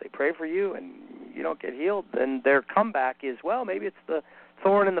 They pray for you and you don't get healed, then their comeback is, well, maybe it's the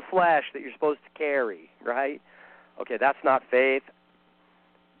thorn in the flesh that you're supposed to carry, right? Okay, that's not faith.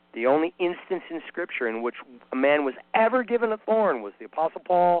 The only instance in Scripture in which a man was ever given a thorn was the Apostle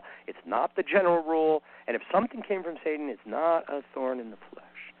Paul. It's not the general rule. And if something came from Satan, it's not a thorn in the flesh.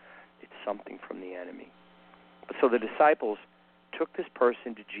 It's something from the enemy. So the disciples took this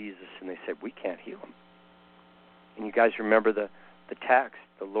person to Jesus, and they said, we can't heal him. And you guys remember the text.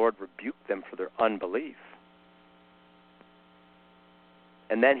 The Lord rebuked them for their unbelief.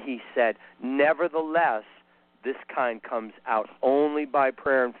 And then he said, nevertheless, this kind comes out only by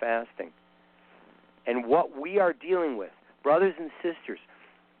prayer and fasting. And what we are dealing with, brothers and sisters,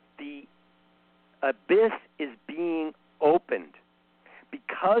 the abyss is being opened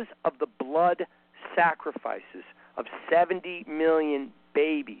because of the blood sacrifices of 70 million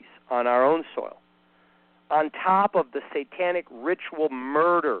babies on our own soil, on top of the satanic ritual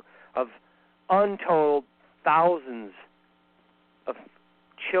murder of untold thousands of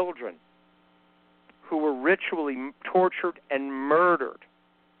children who were ritually tortured and murdered.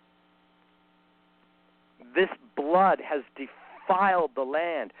 This blood has defiled the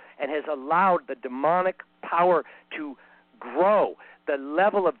land and has allowed the demonic power to grow. The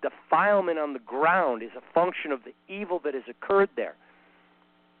level of defilement on the ground is a function of the evil that has occurred there.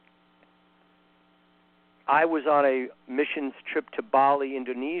 I was on a missions trip to Bali,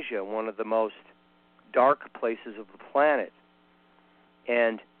 Indonesia, one of the most dark places of the planet.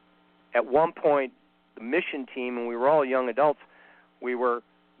 And at one point, the mission team, and we were all young adults, we were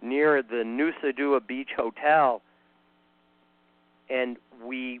near the Nusa Dua Beach Hotel, and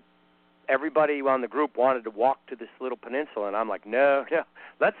everybody on the group wanted to walk to this little peninsula, and I'm like, no,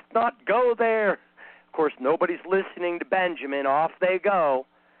 let's not go there. Of course, nobody's listening to Benjamin. Off they go.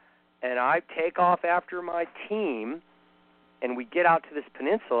 And I take off after my team, and we get out to this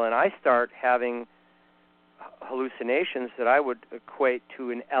peninsula, and I start having hallucinations that I would equate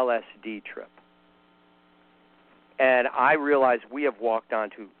to an LSD trip. And I realize we have walked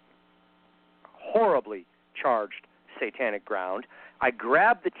onto horribly charged satanic ground. I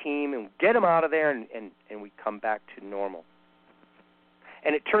grab the team and get them out of there, and we come back to normal.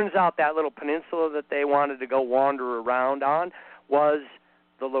 And it turns out that little peninsula that they wanted to go wander around on was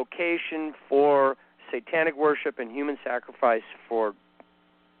the location for satanic worship and human sacrifice for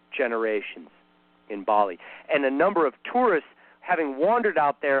generations in Bali. And a number of tourists, having wandered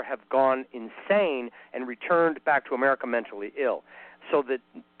out there, have gone insane and returned back to America mentally ill. So that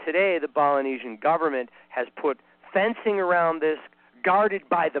today the Balinesian government has put fencing around this, guarded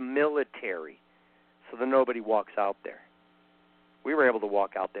by the military, so that nobody walks out there. We were able to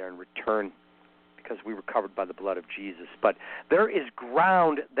walk out there and return because we were covered by the blood of Jesus. But there is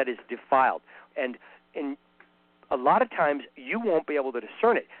ground that is defiled. And a lot of times you won't be able to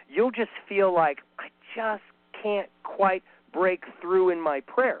discern it. You'll just feel like, I just can't quite break through in my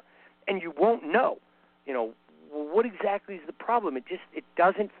prayer. And you won't know, well, what exactly is the problem? It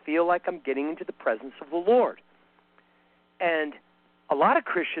doesn't feel like I'm getting into the presence of the Lord. And a lot of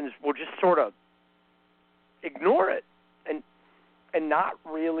Christians will just sort of ignore it and not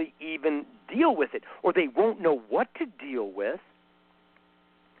really even deal with it, or they won't know what to deal with.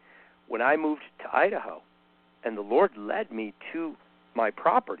 When I moved to Idaho, and the Lord led me to my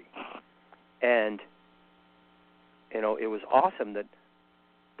property, and it was awesome that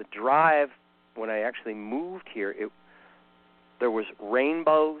the drive when I actually moved here, there was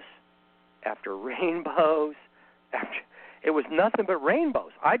rainbows after rainbows after. It was nothing but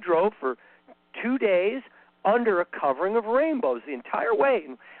rainbows. I drove for 2 days under a covering of rainbows the entire way.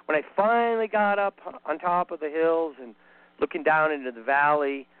 And when I finally got up on top of the hills and looking down into the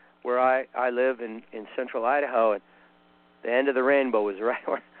valley where I live in central Idaho, and the end of the rainbow was right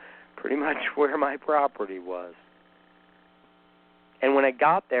where, pretty much where my property was. And when I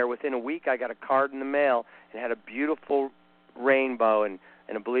got there, within a week, I got a card in the mail and had a beautiful rainbow, and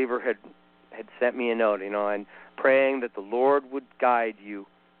a believer had sent me a note, and praying that the Lord would guide you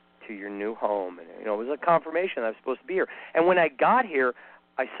to your new home. And, it was a confirmation that I was supposed to be here. And when I got here,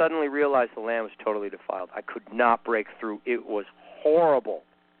 I suddenly realized the land was totally defiled. I could not break through. It was horrible.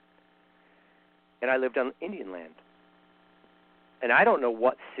 And I lived on Indian land. And I don't know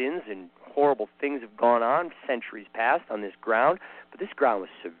what sins and horrible things have gone on centuries past on this ground, but this ground was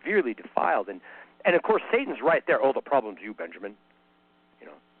severely defiled. And of course, Satan's right there. Oh, the problem's you, Benjamin.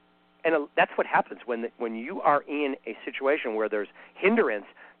 And that's what happens when you are in a situation where there's hindrance.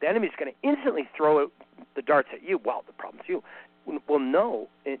 The enemy's going to instantly throw the darts at you. Well, the problem's you. Well, no,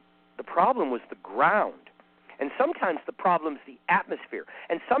 the problem was the ground. And sometimes the problem's the atmosphere.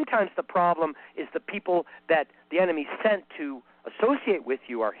 And sometimes the problem is the people that the enemy sent to associate with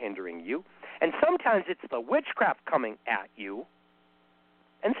you are hindering you. And sometimes it's the witchcraft coming at you.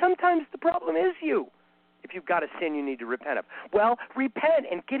 And sometimes the problem is you. If you've got a sin you need to repent of, well, repent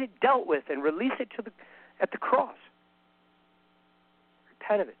and get it dealt with and release it at the cross.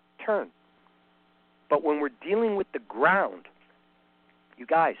 Repent of it. Turn. But when we're dealing with the ground, you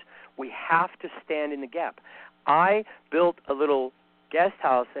guys, we have to stand in the gap. I built a little guest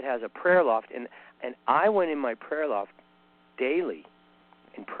house that has a prayer loft, and I went in my prayer loft daily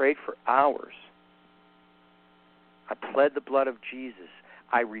and prayed for hours. I pled the blood of Jesus.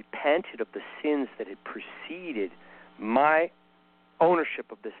 I repented of the sins that had preceded my ownership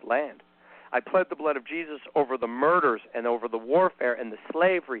of this land. I pled the blood of Jesus over the murders and over the warfare and the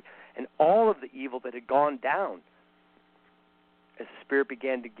slavery and all of the evil that had gone down as the Spirit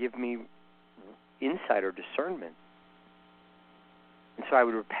began to give me insight or discernment. And so I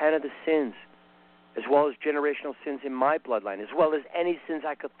would repent of the sins, as well as generational sins in my bloodline, as well as any sins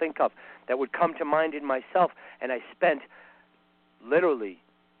I could think of that would come to mind in myself. And I spent literally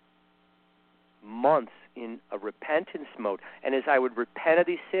months in a repentance mode. And as I would repent of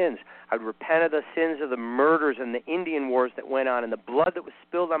these sins, I would repent of the sins of the murders and the Indian wars that went on and the blood that was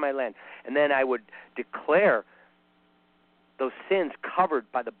spilled on my land. And then I would declare those sins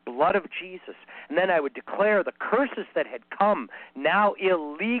covered by the blood of Jesus. And then I would declare the curses that had come, now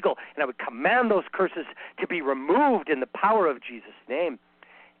illegal, and I would command those curses to be removed in the power of Jesus' name.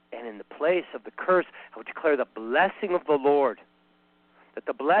 And in the place of the curse, I would declare the blessing of the Lord, that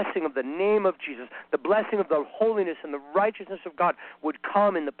the blessing of the name of Jesus, the blessing of the holiness and the righteousness of God would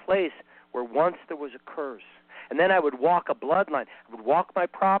come in the place where once there was a curse. And then I would walk a bloodline. I would walk my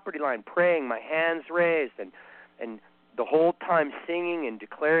property line, praying, my hands raised, and the whole time singing and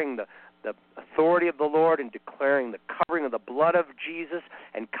declaring the authority of the Lord and declaring the covering of the blood of Jesus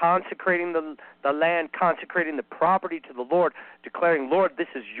and consecrating the land, consecrating the property to the Lord, declaring, Lord, this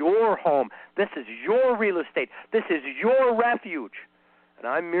is your home, this is your real estate, this is your refuge, and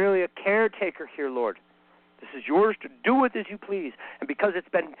I'm merely a caretaker here, Lord. This is yours to do with as you please. And because it's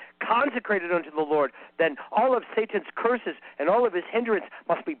been consecrated unto the Lord, then all of Satan's curses and all of his hindrance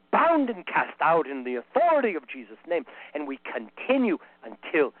must be bound and cast out in the authority of Jesus' name. And we continue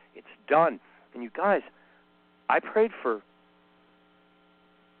until it's done. And you guys, I prayed for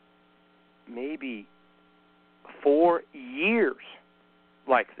maybe 4 years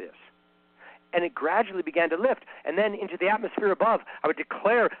like this. And it gradually began to lift. And then into the atmosphere above, I would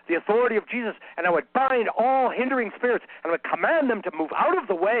declare the authority of Jesus, and I would bind all hindering spirits, and I would command them to move out of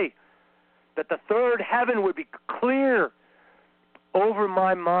the way, that the third heaven would be clear over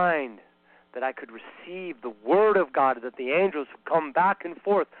my mind, that I could receive the word of God, that the angels would come back and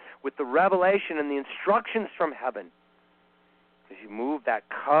forth with the revelation and the instructions from heaven. As you move that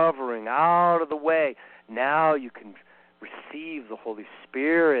covering out of the way, now you can receive the Holy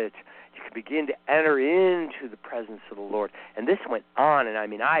Spirit. You can begin to enter into the presence of the Lord. And this went on, and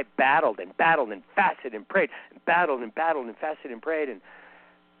I battled and fasted and prayed, and battled and fasted and prayed, and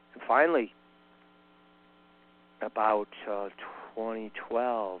finally, about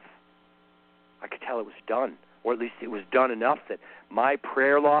 2012, I could tell it was done, or at least it was done enough that my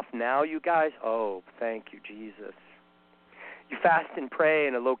prayer loft now, you guys, oh, thank you, Jesus. You fast and pray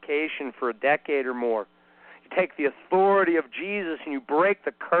in a location for a decade or more. Take the authority of Jesus and you break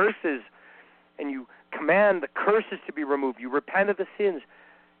the curses and you command the curses to be removed. You repent of the sins.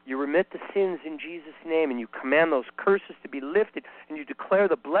 You remit the sins in Jesus' name, and you command those curses to be lifted, and you declare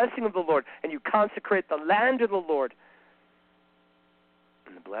the blessing of the Lord, and you consecrate the land of the Lord.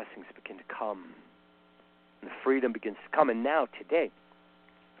 And the blessings begin to come, and the freedom begins to come. And now, today,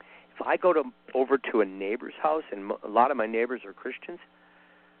 if I go over to a neighbor's house, and a lot of my neighbors are Christians,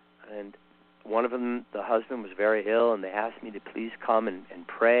 and one of them, the husband, was very ill, and they asked me to please come and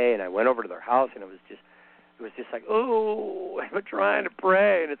pray, and I went over to their house, and it was just like, oh, I'm trying to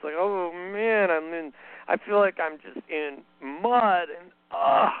pray, and it's like, oh man, I feel like I'm just in mud, and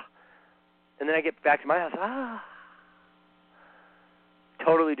and then I get back to my house,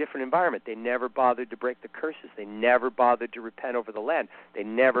 totally different environment. They never bothered to break the curses. They never bothered to repent over the land. They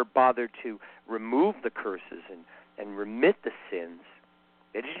never bothered to remove the curses and remit the sins.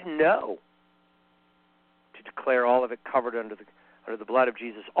 They didn't know to declare all of it covered under the blood of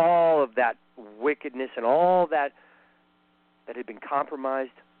Jesus, all of that wickedness and all that had been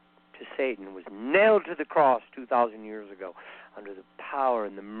compromised to Satan was nailed to the cross 2,000 years ago under the power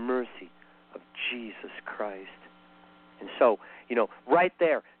and the mercy of Jesus Christ. And so, right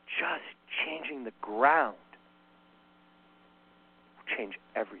there, just changing the ground will change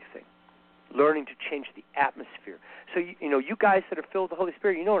everything. Learning to change the atmosphere. So, you guys that are filled with the Holy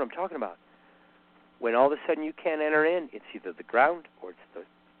Spirit, you know what I'm talking about. When all of a sudden you can't enter in, it's either the ground or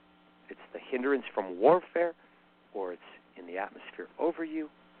it's the hindrance from warfare, or it's in the atmosphere over you,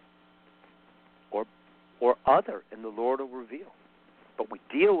 or other, and the Lord will reveal. But we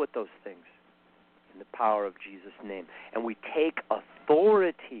deal with those things in the power of Jesus' name, and we take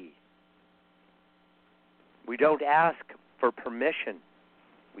authority. We don't ask for permission.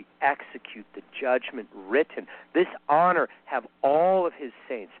 We execute the judgment written. This honor have all of his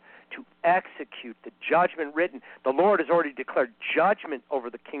saints, to execute the judgment written. The Lord has already declared judgment over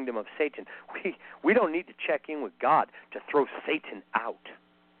the kingdom of Satan. We don't need to check in with God to throw Satan out.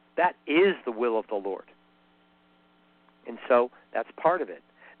 That is the will of the Lord. And so that's part of it.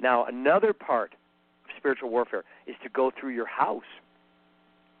 Now, another part of spiritual warfare is to go through your house.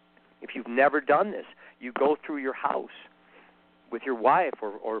 If you've never done this, you go through your house with your wife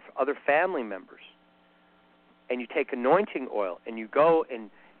or other family members, and you take anointing oil, and you go and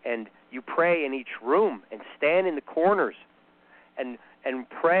you pray in each room and stand in the corners and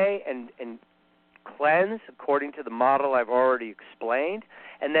pray and cleanse according to the model I've already explained,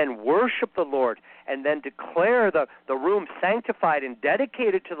 and then worship the Lord, and then declare the room sanctified and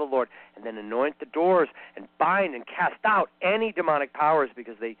dedicated to the Lord, and then anoint the doors and bind and cast out any demonic powers,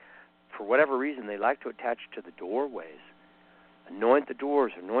 because they, for whatever reason, they like to attach to the doorways. Anoint the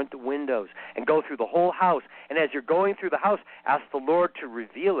doors, anoint the windows, and go through the whole house. And as you're going through the house, ask the Lord to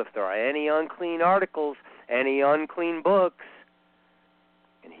reveal if there are any unclean articles, any unclean books,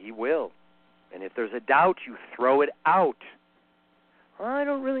 and he will. And if there's a doubt, you throw it out. I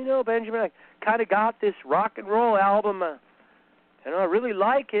don't really know, Benjamin. I kind of got this rock and roll album, and I really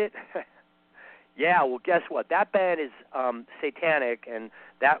like it. Yeah, well, guess what? That band is satanic, and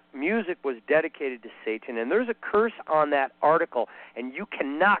that music was dedicated to Satan, and there's a curse on that article, and you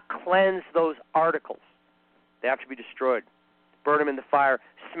cannot cleanse those articles. They have to be destroyed. Burn them in the fire,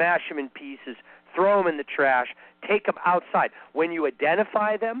 smash them in pieces, throw them in the trash, take them outside. When you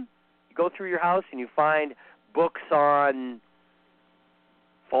identify them, you go through your house and you find books on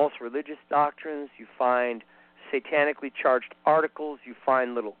false religious doctrines, you find satanically charged articles, you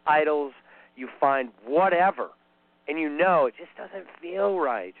find little idols, you find whatever, and you know it just doesn't feel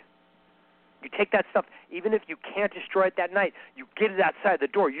right. You take that stuff, even if you can't destroy it that night, you get it outside the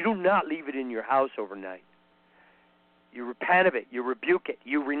door. You do not leave it in your house overnight. You repent of it, you rebuke it,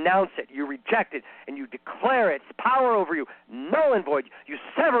 you renounce it, you reject it, and you declare its power over you, null and void. You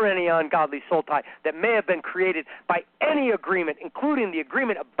sever any ungodly soul tie that may have been created by any agreement, including the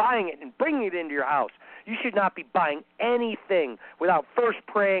agreement of buying it and bringing it into your house. You should not be buying anything without first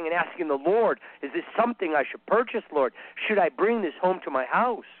praying and asking the Lord, is this something I should purchase, Lord? Should I bring this home to my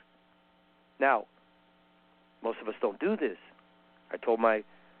house? Now, most of us don't do this. I told my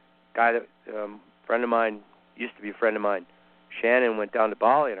guy, friend of mine, used to be a friend of mine, Shannon, went down to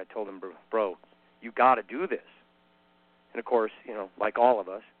Bali, and I told him, bro, you got to do this. And, of course, like all of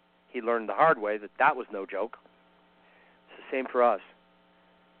us, he learned the hard way that was no joke. It's the same for us.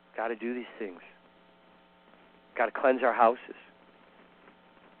 Got to do these things. Got to cleanse our houses.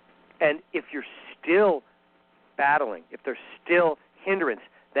 And if you're still battling, if there's still hindrance,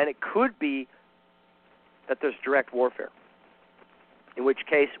 then it could be that there's direct warfare, in which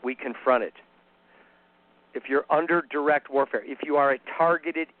case we confront it. If you're under direct warfare, if you are a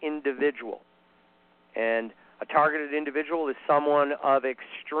targeted individual, and a targeted individual is someone of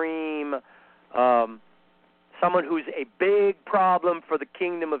extreme someone who's a big problem for the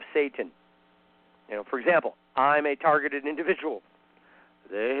kingdom of Satan. For example, I'm a targeted individual.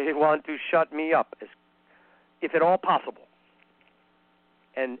 They want to shut me up, if at all possible.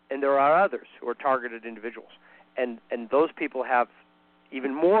 And there are others who are targeted individuals. And those people have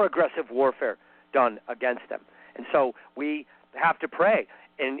even more aggressive warfare done against them. And so we have to pray.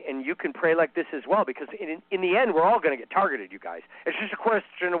 And you can pray like this as well, because in the end, we're all going to get targeted, you guys. It's just a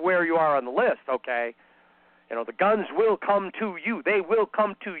question of where you are on the list, okay? The guns will come to you. They will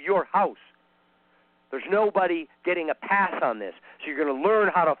come to your house. There's nobody getting a pass on this. So you're going to learn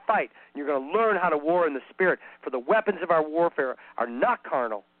how to fight. And you're going to learn how to war in the Spirit. For the weapons of our warfare are not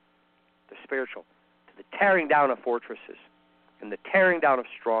carnal. They're spiritual. To the tearing down of fortresses and the tearing down of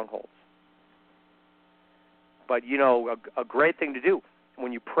strongholds. But, a great thing to do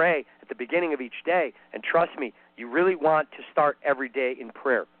when you pray at the beginning of each day, and trust me, you really want to start every day in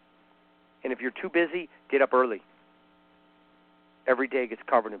prayer. And if you're too busy, get up early. Every day gets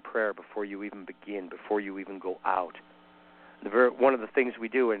covered in prayer before you even begin, before you even go out. One of the things we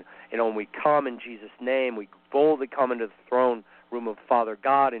do, and when we come in Jesus' name, we boldly come into the throne room of Father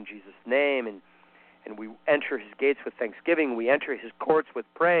God in Jesus' name, and we enter his gates with thanksgiving. We enter his courts with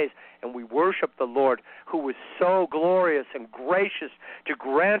praise, and we worship the Lord, who was so glorious and gracious to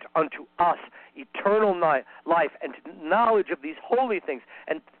grant unto us eternal life and knowledge of these holy things,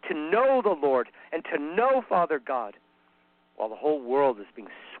 and to know the Lord and to know Father God, while the whole world is being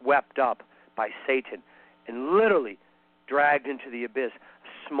swept up by Satan and literally dragged into the abyss.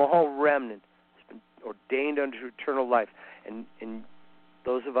 A small remnant has been ordained unto eternal life. And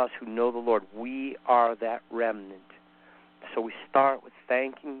those of us who know the Lord, we are that remnant. So we start with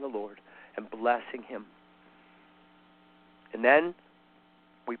thanking the Lord and blessing him. And then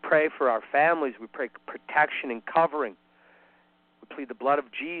we pray for our families. We pray protection and covering. We plead the blood of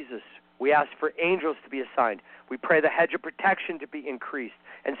Jesus. We ask for angels to be assigned. We pray the hedge of protection to be increased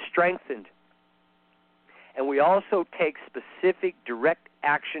and strengthened. And we also take specific direct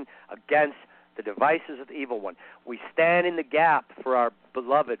action against the devices of the evil one. We stand in the gap for our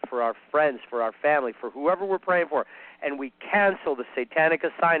beloved, for our friends, for our family, for whoever we're praying for, and we cancel the satanic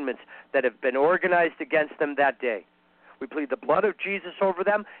assignments that have been organized against them that day. We plead the blood of Jesus over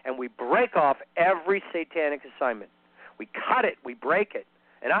them, and we break off every satanic assignment. We cut it, we break it.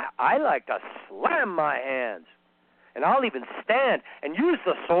 And I like to slam my hands. And I'll even stand and use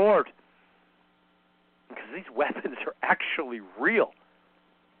the sword. Because these weapons are actually real.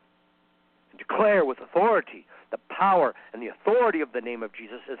 And declare with authority the power and the authority of the name of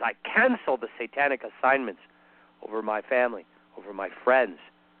Jesus as I cancel the satanic assignments over my family, over my friends,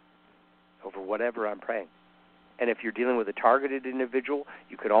 over whatever I'm praying. And if you're dealing with a targeted individual,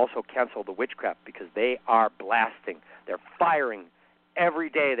 you could also cancel the witchcraft, because they are blasting. They're firing. Every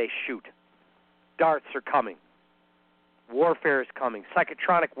day they shoot. Darts are coming. Warfare is coming.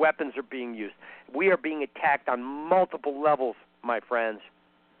 Psychotronic weapons are being used. We are being attacked on multiple levels, my friends.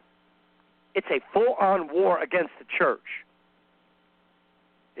 It's a full-on war against the church.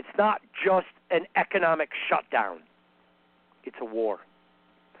 It's not just an economic shutdown. It's a war.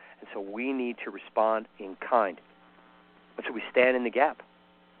 And so we need to respond in kind. And so we stand in the gap,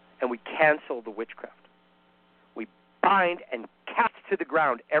 and we cancel the witchcraft. We bind and cast to the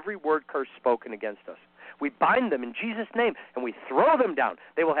ground every word curse spoken against us. We bind them in Jesus' name, and we throw them down.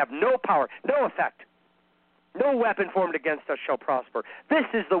 They will have no power, no effect. No weapon formed against us shall prosper. This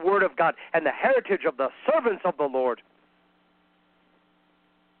is the word of God and the heritage of the servants of the Lord.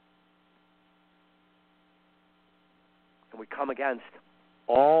 And we come against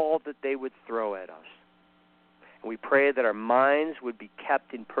all that they would throw at us. And we pray that our minds would be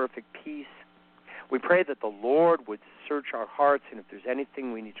kept in perfect peace. We pray that the Lord would search our hearts, and if there's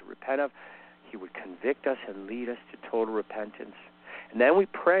anything we need to repent of, he would convict us and lead us to total repentance. And then we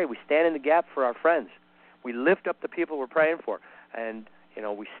pray. We stand in the gap for our friends. We lift up the people we're praying for. And,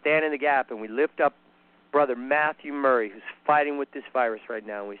 we stand in the gap, and we lift up Brother Matthew Murray, who's fighting with this virus right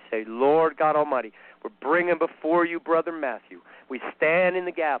now. And we say, Lord God Almighty, we're bringing before you Brother Matthew. We stand in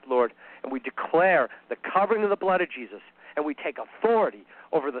the gap, Lord, and we declare the covering of the blood of Jesus. And we take authority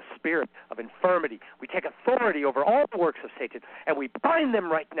over the spirit of infirmity. We take authority over all the works of Satan, and we bind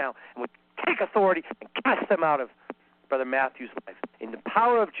them right now. And we take authority and cast them out of Brother Matthew's life in the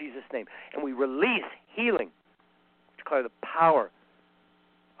power of Jesus' name. And we release healing. Declare the power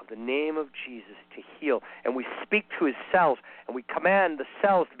of the name of Jesus to heal. And we speak to his cells, and we command the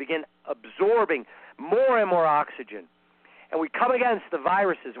cells to begin absorbing more and more oxygen. And we come against the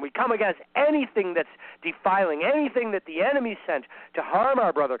viruses, and we come against anything that's defiling, anything that the enemy sent to harm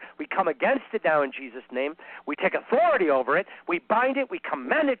our brother. We come against it now in Jesus' name. We take authority over it. We bind it. We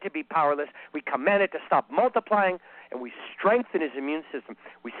command it to be powerless. We command it to stop multiplying, and we strengthen his immune system.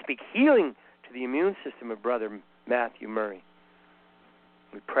 We speak healing to the immune system of Brother Matthew Murray.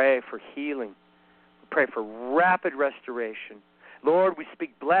 We pray for healing. We pray for rapid restoration. Lord, we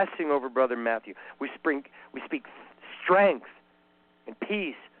speak blessing over Brother Matthew. We speak strength and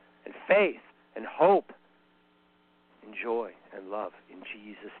peace and faith and hope and joy and love in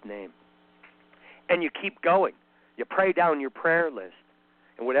Jesus' name. And you keep going. You pray down your prayer list.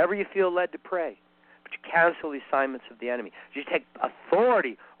 And whatever you feel led to pray, but you cancel the assignments of the enemy. You take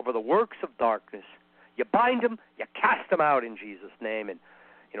authority over the works of darkness. You bind them, you cast them out in Jesus' name. And,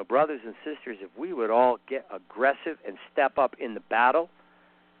 brothers and sisters, if we would all get aggressive and step up in the battle,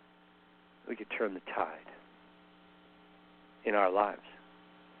 we could turn the tide in our lives,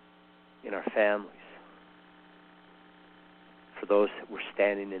 in our families, for those that we're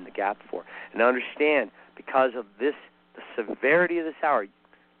standing in the gap for. And understand, because of this, the severity of this hour,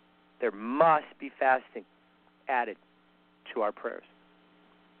 there must be fasting added to our prayers.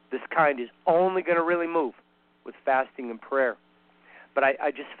 This kind is only going to really move with fasting and prayer. But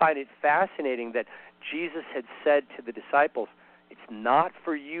I just find it fascinating that Jesus had said to the disciples, it's not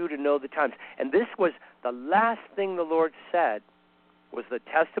for you to know the times. And this was the last thing the Lord said, was the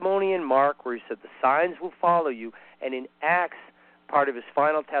testimony in Mark where he said the signs will follow you. And in Acts, part of his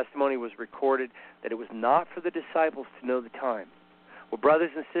final testimony was recorded that it was not for the disciples to know the time. Well,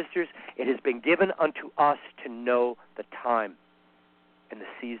 brothers and sisters, it has been given unto us to know the time and the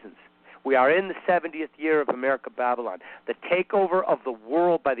seasons. We are in the 70th year of America Babylon. The takeover of the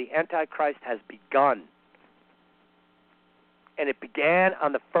world by the Antichrist has begun. And it began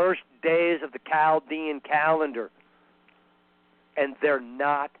on the first days of the Chaldean calendar. And they're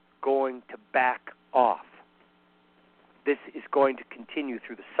not going to back off. This is going to continue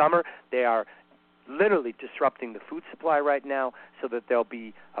through the summer. They are literally disrupting the food supply right now so that there'll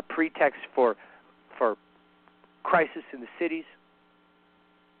be a pretext for crisis in the cities.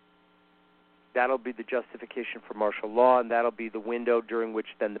 That'll be the justification for martial law, and that'll be the window during which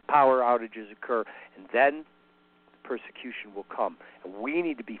then the power outages occur, and then persecution will come. And we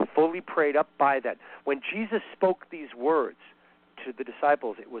need to be fully prayed up by that. When Jesus spoke these words to the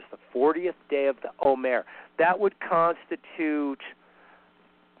disciples, it was the 40th day of the Omer. That would constitute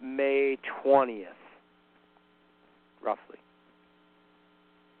May 20th, roughly.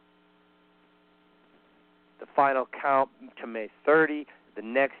 The final count to May 30, the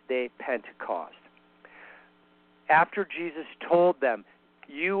next day, Pentecost. After Jesus told them,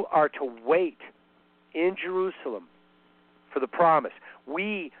 you are to wait in Jerusalem for the promise,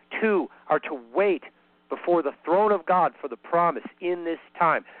 we, too, are to wait before the throne of God for the promise in this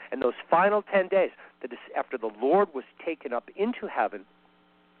time. And those final 10 days, after the Lord was taken up into heaven,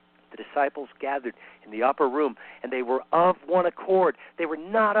 the disciples gathered in the upper room, and they were of one accord. They were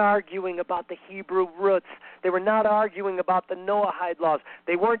not arguing about the Hebrew roots. They were not arguing about the Noahide laws.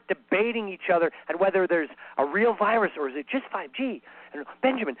 They weren't debating each other and whether there's a real virus or is it just 5G. And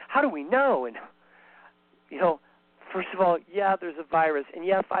Benjamin, how do we know? And, first of all, yeah, there's a virus, and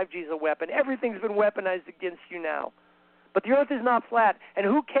yeah, 5G is a weapon. Everything's been weaponized against you now. But the earth is not flat, and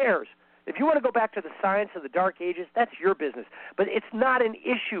who cares? If you want to go back to the science of the Dark Ages, that's your business. But it's not an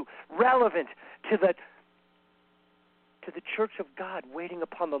issue relevant to the church of God waiting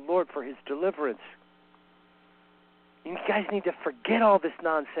upon the Lord for his deliverance. You guys need to forget all this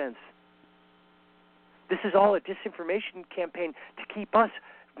nonsense. This is all a disinformation campaign to keep us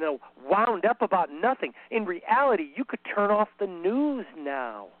wound up about nothing. In reality, you could turn off the news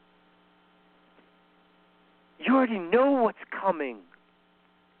now. You already know what's coming.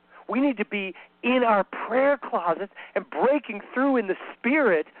 We need to be in our prayer closets and breaking through in the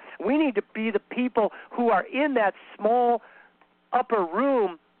Spirit. We need to be the people who are in that small upper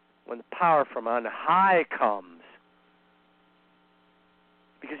room when the power from on high comes.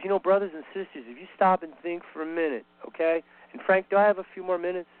 Because, brothers and sisters, if you stop and think for a minute, okay? And Frank, do I have a few more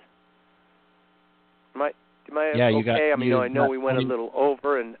minutes? Am I yeah, okay? You got, I know we went 20, a little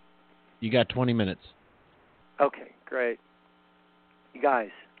over. And you got 20 minutes. Okay, great. You guys,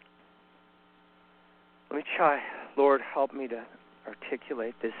 let me try. Lord, help me to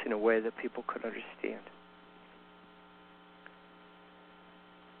articulate this in a way that people could understand.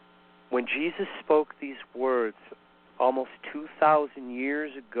 When Jesus spoke these words almost 2,000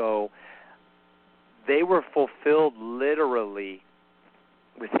 years ago, they were fulfilled literally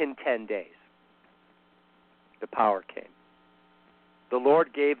within 10 days. The power came. The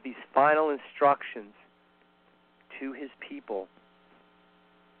Lord gave these final instructions to his people,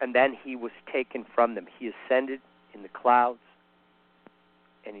 and then he was taken from them. He ascended in the clouds,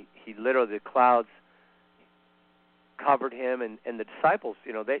 and he literally, the clouds covered him, and the disciples,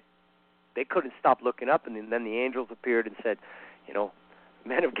 they couldn't stop looking up, and then the angels appeared and said,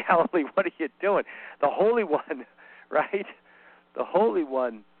 men of Galilee, what are you doing? The Holy One, right? The Holy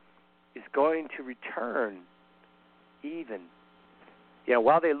One is going to return even.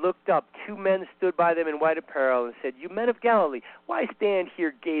 While they looked up, two men stood by them in white apparel and said, "You men of Galilee, why stand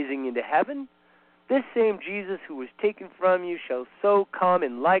here gazing into heaven? This same Jesus who was taken from you shall so come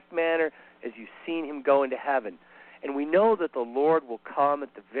in like manner as you've seen him go into heaven." And we know that the Lord will come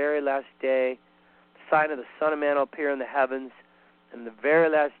at the very last day. The sign of the Son of Man will appear in the heavens. And the very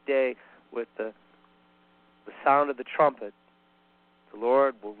last day, with the sound of the trumpet, the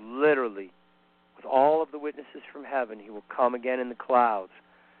Lord will literally, with all of the witnesses from heaven, he will come again in the clouds.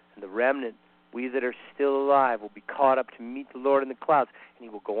 And the remnant, we that are still alive, will be caught up to meet the Lord in the clouds. And he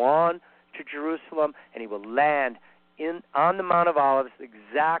will go on to Jerusalem, and he will land on the Mount of Olives, the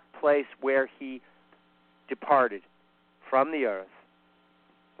exact place where he departed from the earth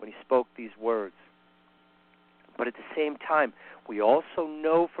when he spoke these words. But at the same time, we also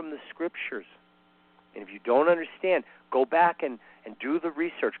know from the Scriptures, and if you don't understand, go back and do the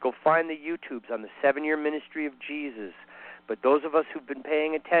research. Go find the YouTubes on the 7-year ministry of Jesus. But those of us who've been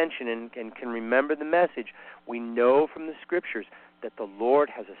paying attention and can remember the message, we know from the Scriptures that the Lord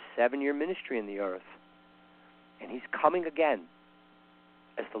has a 7-year ministry in the earth. And he's coming again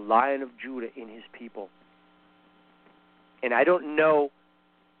as the Lion of Judah in his people. And I don't know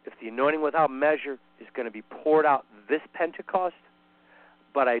if the anointing without measure is going to be poured out this Pentecost,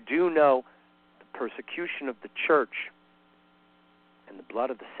 but I do know the persecution of the church and the blood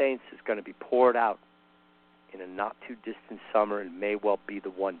of the saints is going to be poured out in a not-too-distant summer and may well be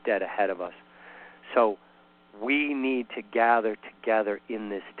the one dead ahead of us. So we need to gather together in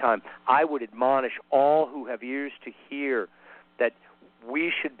this time. I would admonish all who have ears to hear that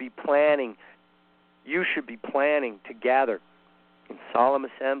we should be planning, you should be planning to gather in solemn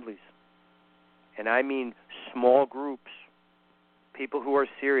assemblies. And I mean small groups. People who are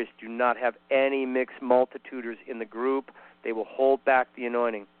serious. Do not have any mixed multituders in the group. They will hold back the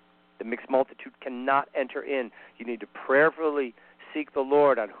anointing. The mixed multitude cannot enter in. You need to prayerfully seek the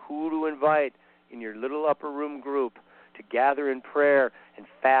Lord on who to invite in your little upper room group to gather in prayer and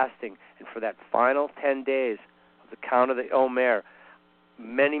fasting. And for that final 10 days of the count of the Omer,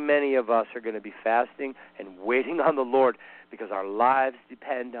 many of us are going to be fasting and waiting on the Lord because our lives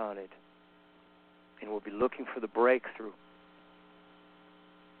depend on it. And we'll be looking for the breakthrough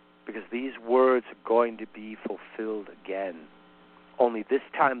because these words are going to be fulfilled again. Only this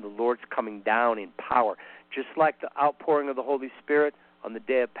time the Lord's coming down in power. Just like the outpouring of the Holy Spirit on the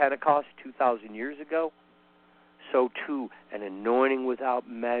day of Pentecost 2,000 years ago, so too an anointing without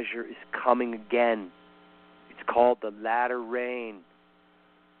measure is coming again. It's called the latter rain.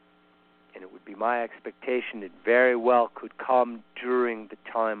 And it would be my expectation it very well could come during the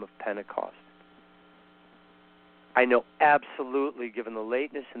time of Pentecost. I know absolutely, given the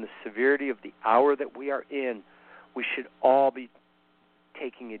lateness and the severity of the hour that we are in, we should all be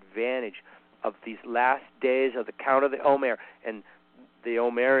taking advantage of these last days of the count of the Omer. And the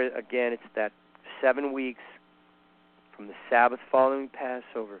Omer, again, it's that 7 weeks from the Sabbath following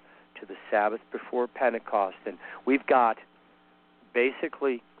Passover to the Sabbath before Pentecost. And we've got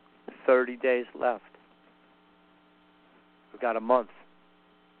basically 30 days left. We've got a month.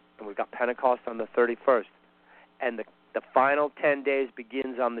 And we've got Pentecost on the 31st. And the final 10 days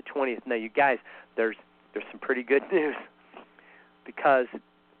begins on the 20th. Now, you guys, there's some pretty good news because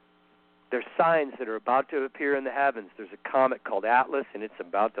there's signs that are about to appear in the heavens. There's a comet called Atlas, and it's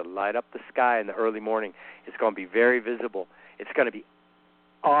about to light up the sky in the early morning. It's going to be very visible. It's going to be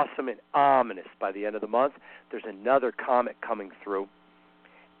awesome and ominous by the end of the month. There's another comet coming through,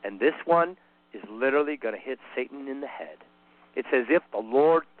 and this one is literally going to hit Satan in the head. It's as if the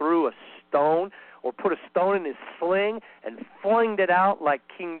Lord threw a stone or put a stone in his sling and flinged it out like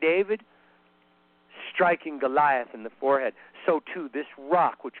King David, striking Goliath in the forehead. So too, this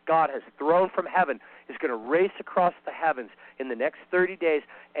rock which God has thrown from heaven is going to race across the heavens in the next 30 days,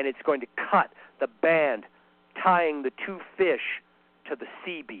 and it's going to cut the band tying the two fish to the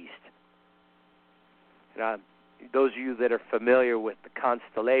sea beast. And those of you that are familiar with the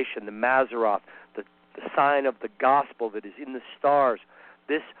constellation, the Mazzaroth, the sign of the gospel that is in the stars,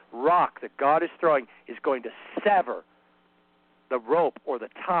 this rock that God is throwing is going to sever the rope or the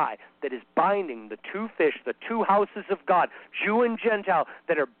tie that is binding the two fish, the two houses of God, Jew and Gentile,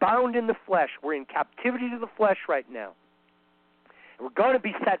 that are bound in the flesh. We're in captivity to the flesh right now. We're going to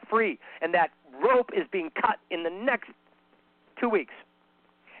be set free. And that rope is being cut in the next 2 weeks.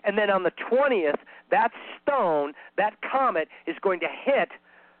 And then on the 20th, that stone, that comet, is going to hit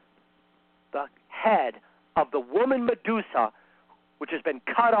the head of the woman Medusa, which has been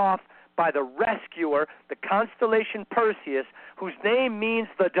cut off by the rescuer, the constellation Perseus, whose name means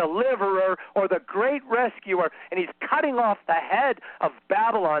the deliverer or the great rescuer. And he's cutting off the head of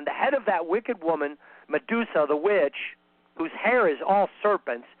Babylon, the head of that wicked woman, Medusa, the witch, whose hair is all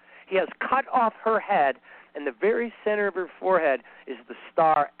serpents. He has cut off her head, and the very center of her forehead is the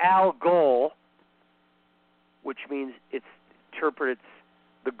star Algol, which means it interprets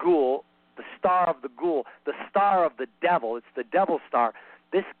the ghoul, the star of the ghoul, the star of the devil. It's the devil star.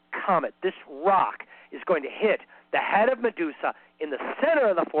 This comet, this rock, is going to hit the head of Medusa in the center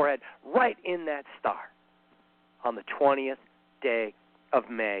of the forehead, right in that star, on the 20th day of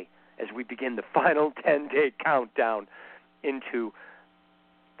May, as we begin the final 10-day countdown into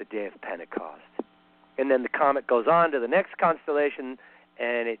the day of Pentecost. And then the comet goes on to the next constellation,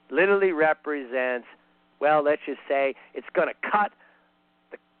 and it literally represents, well, let's just say it's going to cut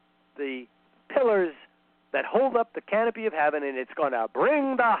the pillars that hold up the canopy of heaven, and it's going to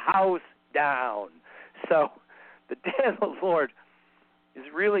bring the house down. So the day of the Lord is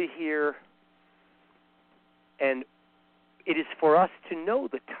really here, and it is for us to know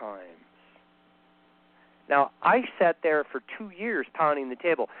the times. Now, I sat there for 2 years pounding the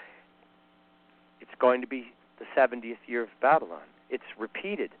table. It's going to be the 70th year of Babylon. It's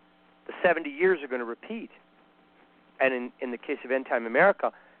repeated. The 70 years are going to repeat. And in the case of End Time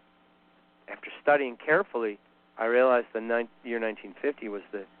America, after studying carefully, I realized the year 1950 was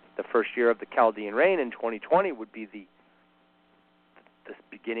the first year of the Chaldean reign, and 2020 would be the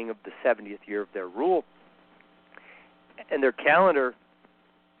beginning of the 70th year of their rule. And their calendar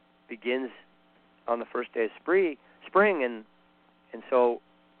begins on the first day of spring, and so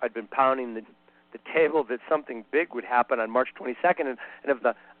I'd been pounding the table that something big would happen on March 22nd, and of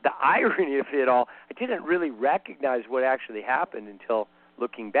the irony of it all, I didn't really recognize what actually happened until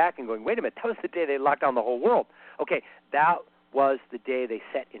looking back and going, wait a minute, that was the day they locked down the whole world. Okay, that was the day they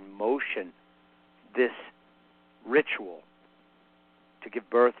set in motion this ritual to give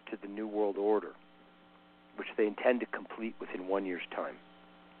birth to the New World Order, which they intend to complete within 1 year's time.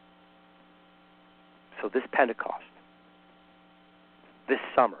 So this Pentecost, this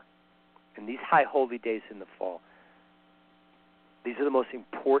summer, and these high holy days in the fall, these are the most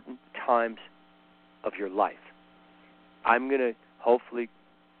important times of your life. I'm going to hopefully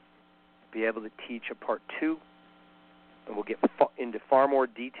be able to teach a part 2, and we'll get into far more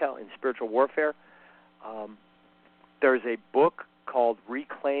detail in spiritual warfare. There's a book called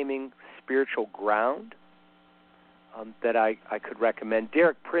Reclaiming Spiritual Ground that I could recommend.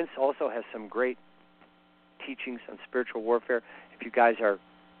 Derek Prince also has some great teachings on spiritual warfare. If you guys are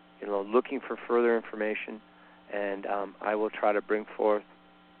looking for further information, and I will try to bring forth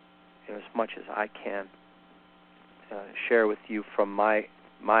as much as I can, share with you from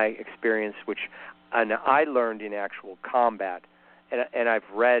my experience, which I learned in actual combat, and I've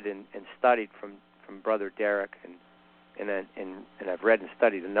read and studied from Brother Derek, and I've read and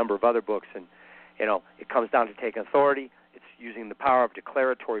studied a number of other books, and it comes down to taking authority. It's using the power of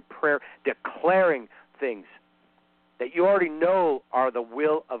declaratory prayer, declaring things that you already know are the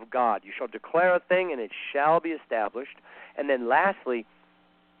will of God. You shall declare a thing, and it shall be established. And then lastly,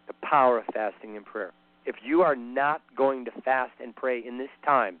 the power of fasting and prayer. If you are not going to fast and pray in this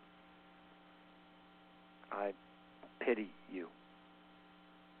time, I pity you.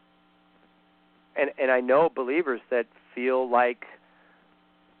 And I know believers that feel like,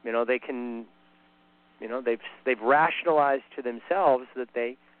 they can, they've rationalized to themselves that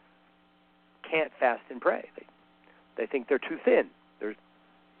they can't fast and pray. They think they're too thin.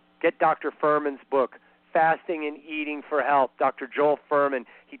 Get Dr. Furman's book, Fasting and Eating for Health. Dr. Joel Furman,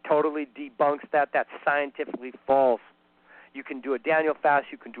 he totally debunks that. That's scientifically false. You can do a Daniel fast.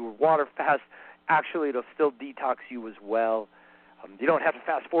 You can do a water fast. Actually, it'll still detox you as well. You don't have to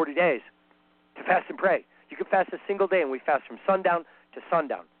fast 40 days to fast and pray. You can fast a single day, and we fast from sundown to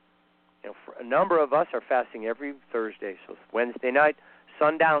sundown. For a number of us are fasting every Thursday. So Wednesday night,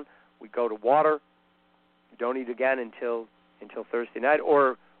 sundown, we go to water. We don't eat again until Thursday night,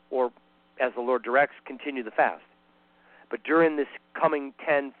 or as the Lord directs, continue the fast. But during this coming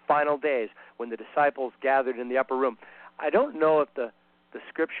 10 final days, when the disciples gathered in the upper room, I don't know if the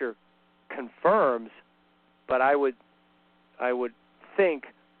Scripture confirms, but I would think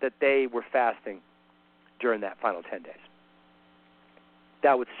that they were fasting during that final 10 days.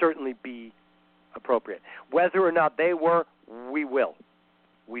 That would certainly be appropriate. Whether or not they were, we will.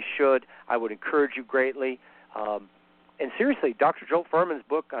 We should. I would encourage you greatly. seriously, Dr. Joel Furman's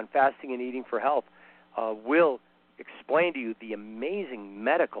book on fasting and eating for health will explain to you the amazing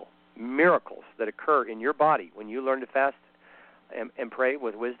medical miracles that occur in your body when you learn to fast and pray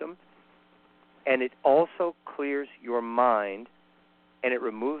with wisdom. And it also clears your mind, and it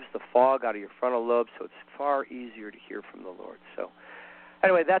removes the fog out of your frontal lobe, so it's far easier to hear from the Lord. So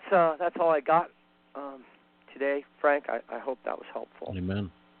anyway, that's all I got today, Frank. I hope that was helpful.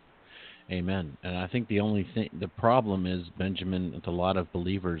 Amen. Amen. And I think the problem is, Benjamin, with a lot of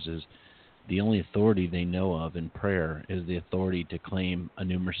believers, is the only authority they know of in prayer is the authority to claim a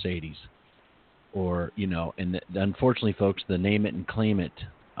new Mercedes. Or, and unfortunately, folks, the name it and claim it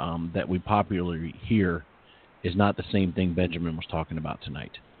that we popularly hear is not the same thing Benjamin was talking about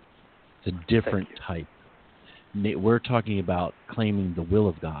tonight. It's a different type. We're talking about claiming the will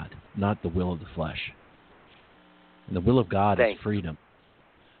of God, not the will of the flesh. And the will of God is freedom.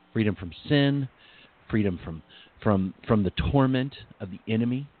 Freedom from sin, freedom from the torment of the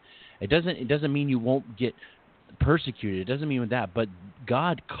enemy. It doesn't mean you won't get persecuted. It doesn't mean that, but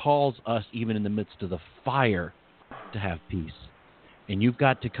God calls us even in the midst of the fire to have peace. And you've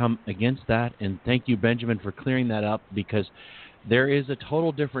got to come against that. And thank you, Benjamin, for clearing that up, because there is a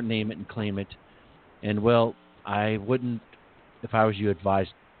total different name it and claim it. And, well, I wouldn't, if I was you, advise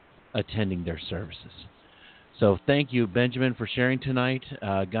attending their services. So thank you, Benjamin, for sharing tonight.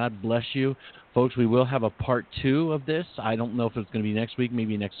 God bless you. Folks, we will have a part 2 of this. I don't know if it's going to be next week,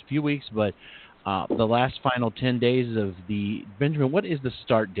 maybe next few weeks, but the last final 10 days of the... Benjamin, what is the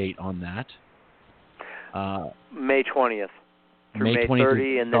start date on that? May 20th through May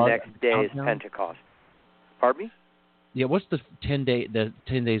 30, and the next day is Pentecost. Pardon me? Yeah, what's the 10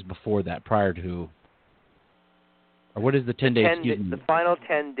 days before that, prior to... Or what is the 10 days? The final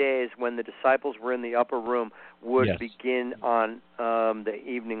 10 days when the disciples were in the upper room would begin on the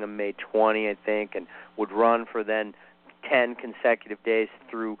evening of May 20, I think, and would run for then 10 consecutive days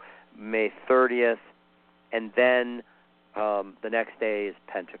through May 30th, and then the next day is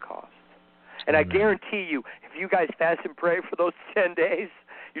Pentecost. And I guarantee you, if you guys fast and pray for those 10 days,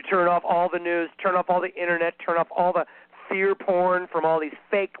 you turn off all the news, turn off all the internet, turn off all the fear porn from all these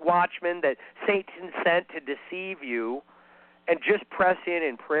fake watchmen that Satan sent to deceive you, and just press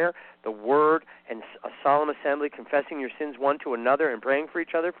in prayer, the Word, and a solemn assembly, confessing your sins one to another and praying for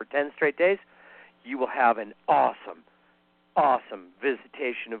each other for 10 straight days, you will have an awesome, awesome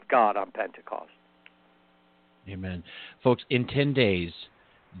visitation of God on Pentecost. Amen. Folks, in 10 days,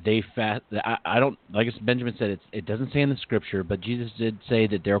 they fast. I don't, like Benjamin said, it doesn't say in the Scripture, but Jesus did say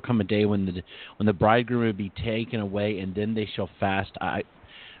that there will come a day when the bridegroom will be taken away, and then they shall fast.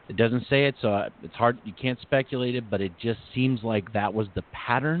 It doesn't say it, so it's hard. You can't speculate it, but it just seems like that was the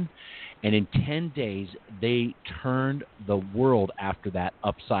pattern. And in 10 days, they turned the world after that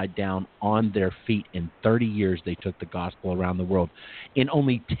upside down on their feet. In 30 years, they took the gospel around the world. In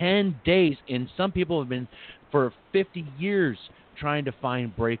only 10 days, and some people have been for 50 years trying to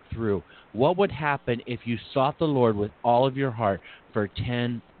find breakthrough. What would happen if you sought the Lord with all of your heart for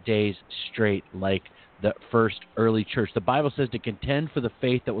 10 days straight, like the first early church? The Bible says to contend for the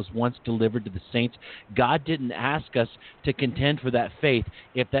faith that was once delivered to the saints. God didn't ask us to contend for that faith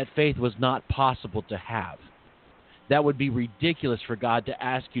if that faith was not possible to have. That would be ridiculous for God to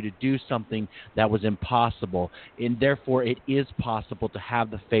ask you to do something that was impossible. And therefore, it is possible to have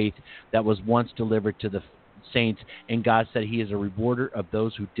the faith that was once delivered to the saints, and God said He is a rewarder of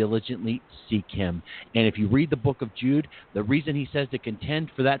those who diligently seek Him. And if you read the book of Jude, the reason he says to contend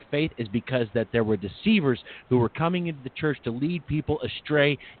for that faith is because that there were deceivers who were coming into the church to lead people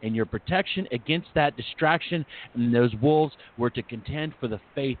astray, and your protection against that distraction and those wolves were to contend for the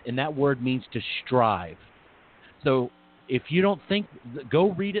faith, and that word means to strive. So if you don't think,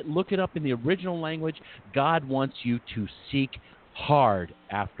 go read it, look it up in the original language. God wants you to seek hard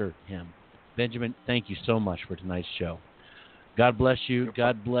after Him. Benjamin, thank you so much for tonight's show. God bless you.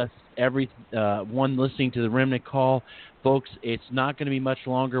 God bless everyone listening to the Remnant Call. Folks, it's not going to be much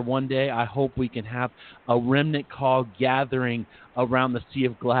longer. One day, I hope we can have a Remnant Call gathering around the Sea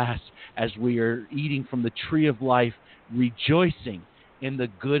of Glass as we are eating from the tree of life, rejoicing in the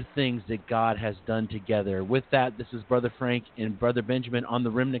good things that God has done together. With that, this is Brother Frank and Brother Benjamin on the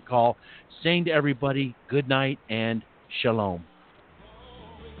Remnant Call, saying to everybody, good night and shalom.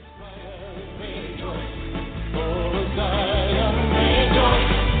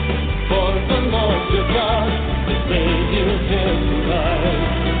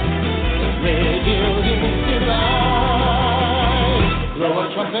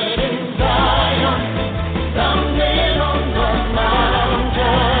 Trumpet in Zion, sounding on the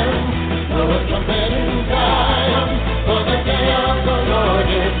mountain. Blow a trumpet in Zion, for the day of the Lord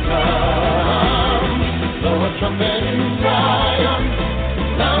is come. Blow a trumpet in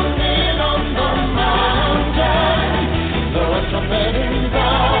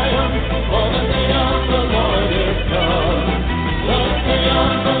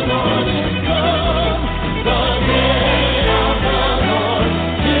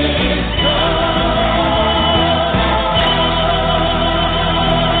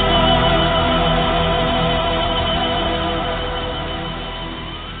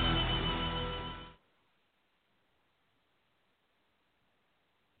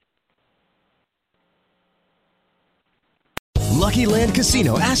Lucky Land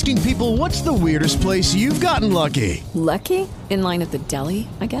Casino, asking people, what's the weirdest place you've gotten lucky? Lucky? In line at the deli,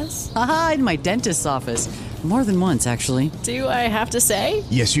 I guess? Aha, in my dentist's office. More than once, actually. Do I have to say?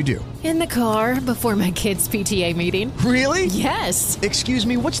 Yes, you do. In the car before my kids' PTA meeting. Really? Yes. Excuse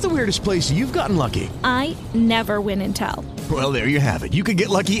me, what's the weirdest place you've gotten lucky? I never win and tell. Well, there you have it. You can get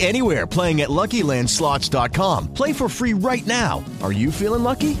lucky anywhere, playing at LuckyLandSlots.com. Play for free right now. Are you feeling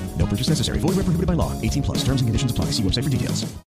lucky? No purchase necessary. Void where prohibited by law. 18+. Terms and conditions apply. See website for details.